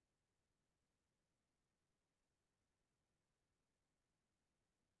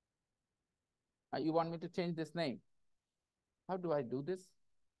 You want me to change this name? How do I do this?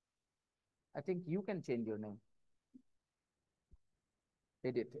 I think you can change your name.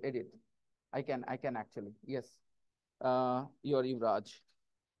 Edit. I can actually. Yes. You're Yuvraj.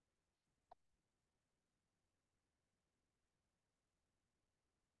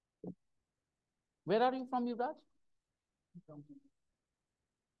 Where are you from, Yuvraj? Can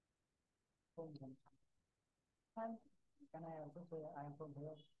I also say I am from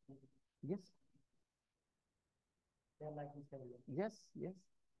here? Yes. They are like this area. Yes.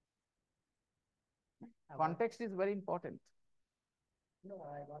 Context is very important. No,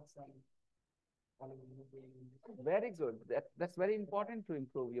 I got some. Very good. That's very important to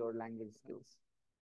improve your language skills.